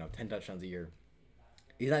 putting up 10 touchdowns a year.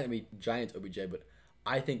 He's not gonna be Giants OBJ, but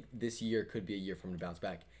I think this year could be a year for him to bounce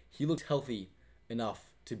back. He looks healthy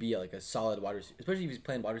enough to be like a solid wide receiver, especially if he's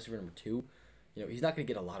playing wide receiver number 2. He's not gonna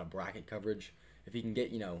get a lot of bracket coverage. If he can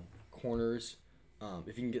get corners,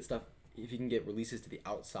 if he can get releases to the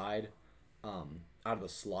outside, out of the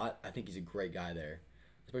slot, I think he's a great guy there.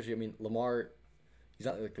 Especially, Lamar, he's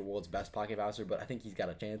not like the world's best pocket passer, but I think he's got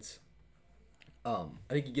a chance. I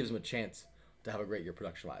think he gives him a chance to have a great year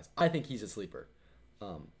production-wise. I think he's a sleeper.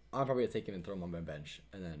 I'm probably gonna take him and throw him on my bench,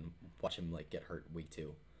 and then watch him get hurt week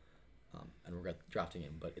 2, and regret drafting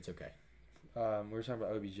him. But it's okay. We were talking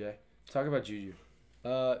about OBJ. Talk about Juju.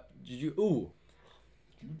 Juju. Ooh,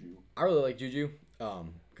 Juju. I really like Juju.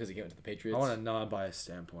 Because he came to the Patriots. I want a non-biased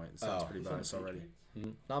standpoint. It sounds pretty biased already.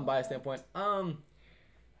 Non-biased standpoint. I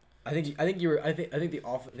think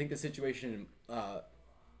the situation in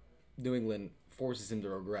New England forces him to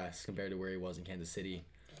regress compared to where he was in Kansas City.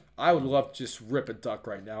 I would love to just rip a duck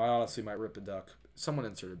right now. I honestly might rip a duck. Someone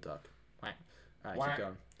insert a duck. All right, keep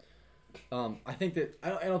going. I think that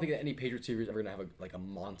I don't think that any Patriots receiver is ever gonna have a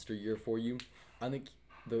monster year for you. I think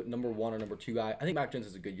the number 1 or number 2 guy. I think Mac Jones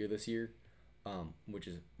has a good year this year, which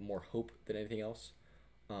is more hope than anything else.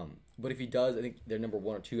 But if he does, I think their number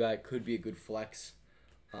 1 or 2 guy could be a good flex.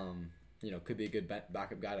 Could be a good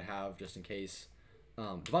backup guy to have just in case.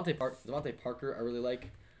 Devontae Parker, I really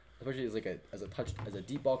like, especially as a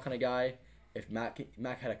deep ball kind of guy. If Mac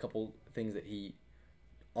had a couple things that he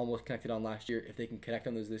almost connected on last year, if they can connect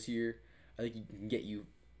on those this year, I think he can get you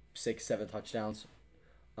 6-7 touchdowns.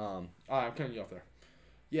 I'm cutting you off there.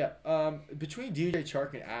 Yeah, between DJ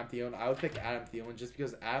Chark and Adam Thielen, I would pick Adam Thielen just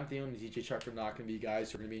because Adam Thielen and DJ Chark are not going to be guys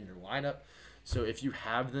who are going to be in your lineup. So if you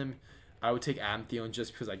have them, I would take Adam Thielen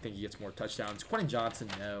just because I think he gets more touchdowns. Quentin Johnson,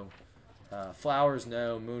 no. Flowers,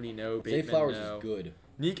 no. Mooney, no. Bateman, Zay Flowers no. is good.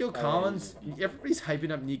 Nico Collins, everybody's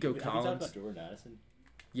hyping up Nico Have you talked Collins. about Jordan Addison?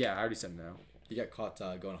 Yeah, I already said no. He got caught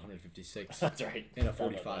going 156 That's right. in a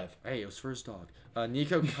 45. Hey, it was first dog.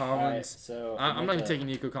 Nico All right, Collins. so I'm not even taking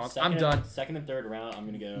Nico Collins. I'm second done. Second and third round, I'm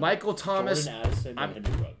gonna go. Michael Thomas. Jordan Addison and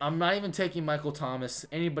Henry Ruggs. I'm not even taking Michael Thomas.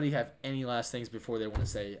 Anybody have any last things before they want to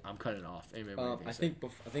say I'm cutting off? Anybody have anything I to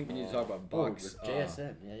say? think we need to talk about Bucks.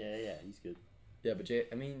 JSN. Yeah. He's good. Yeah, but I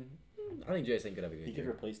think JSN could have a good He could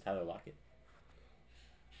year. replace Tyler Lockett.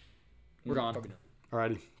 We're gone. Probably not.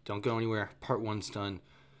 Alrighty, don't go anywhere. Part 1's done.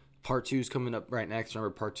 Part 2 is coming up right next.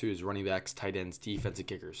 Remember, part 2 is running backs, tight ends, defensive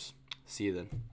kickers. See you then.